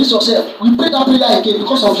want you to release yourself. We pray that prayer again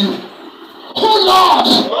because of you. Oh Lord,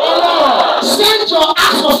 send your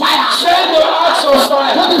axe of fire. Send your axe of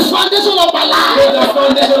fire. To the foundation of my life. To the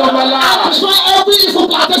foundation of my life. And destroy every evil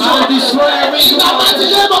plantation. And destroy every in evil the mighty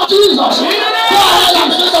plantation. name of Jesus. Go ahead and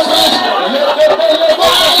begin to pray. Go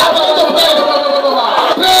ahead and begin to pray.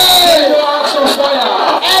 Pray. Send your axe of fire.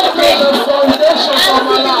 Every To the foundation of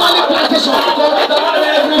my life. plantation.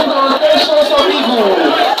 Every plantations of evil,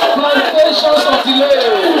 plantations of delay,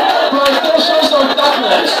 plantations of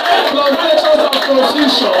darkness, plantations of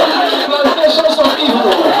confusion, plantations of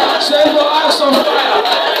evil. Send your axe of fire.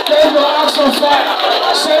 Send your axe of fire.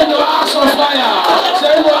 Send your axe of fire.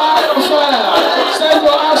 Send your axe of fire. Send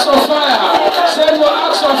your axe of fire. Send your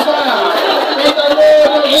axe of fire. In the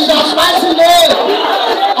name of In the mighty name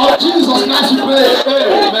of Jesus Christ, we pray.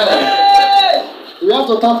 Amen. We have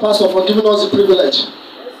to thank Pastor for giving us the privilege.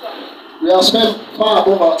 We have spent far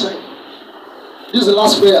above our time. This is the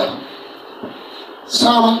last prayer.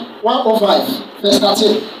 Psalm 105, verse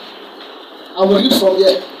 13. I will read from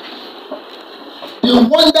here. They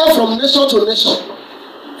wander from nation to nation,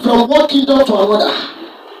 from one kingdom to another.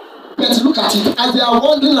 But look at it, as they are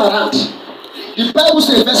wandering around, the Bible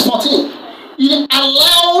says, verse 14, He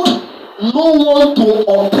allowed no one to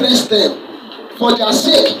oppress them. For their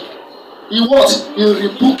sake, He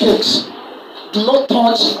rebuked kings. Do not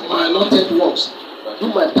touch my anointed ones. Do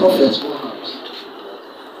my prophets no harm.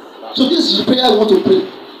 So this is the prayer I want to pray.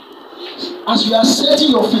 As you are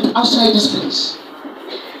setting your feet outside this place,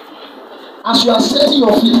 as you are setting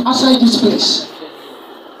your feet outside this place,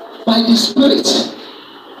 by the Spirit,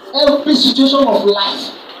 every situation of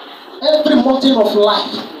life, every mountain of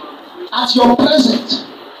life, at your presence,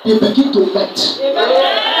 they begin to melt.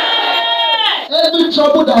 Every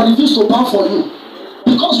trouble that refuses to bow for you,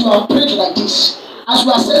 because you have prayed like this, as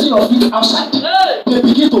you are setting your feet outside, they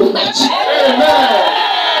begin to melt. Amen.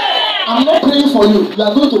 I'm not praying for you. You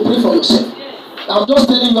are going to pray for yourself. I'm just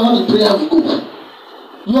telling you how the prayer will go.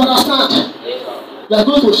 You understand? You are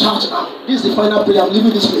going to shout now. This is the final prayer. I'm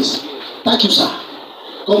leaving this place. Thank you, sir.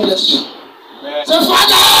 God bless you. Say,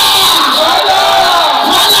 Father!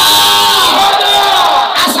 Father!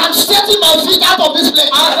 As I'm setting my feet out of this place.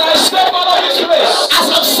 As I step out of this place. As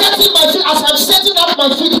I'm setting my feet, as I'm setting up my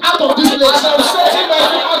feet out of this place. As I'm setting my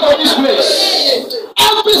feet out of this place.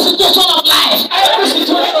 Every situation of life. Every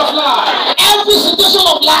situation of life. Every situation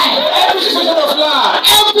of life. Every situation of life.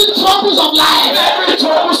 Every troubles of life. Every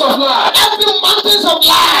troubles of life. Every mountains of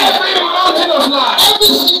life. Every mountain of life. Every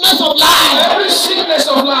sickness of life. Every sickness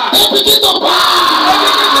of life. They begin to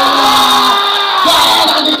bow. Go ahead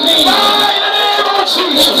and decree. In the name of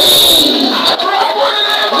Jesus.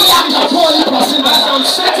 We are the holy person. As I'm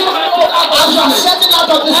setting my foot out As of you are this place. setting out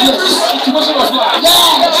of this Every place. situation of life.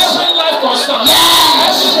 Yes. Every life concern. Yes.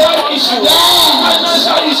 Every life issue. Yes.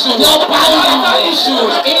 Financial issue. Your power. Marital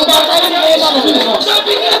issues. In the mighty name of Jesus. They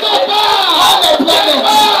begin to bow. All the problems.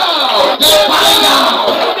 They bow.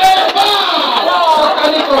 They bow.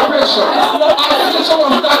 Satanic oppression. Affliction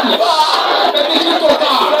of darkness. They begin to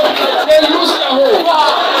bow. They lose their hope.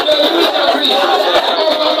 They lose their grief.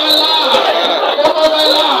 Over my life. Over my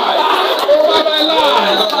life. Over my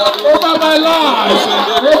life. Over my life. Over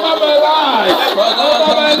my life. Over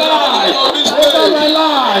my life. Over my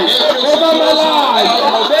life. Over my life.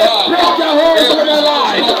 They break their holes over my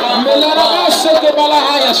life. Melara seke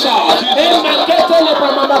balahaya sha. Emekete le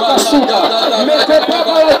pamama kasuga.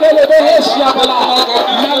 Mekepapa le kele beheshia bala.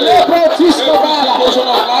 Malebro tisko bala.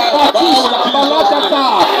 Batista balakata.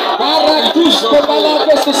 Barakisko bala.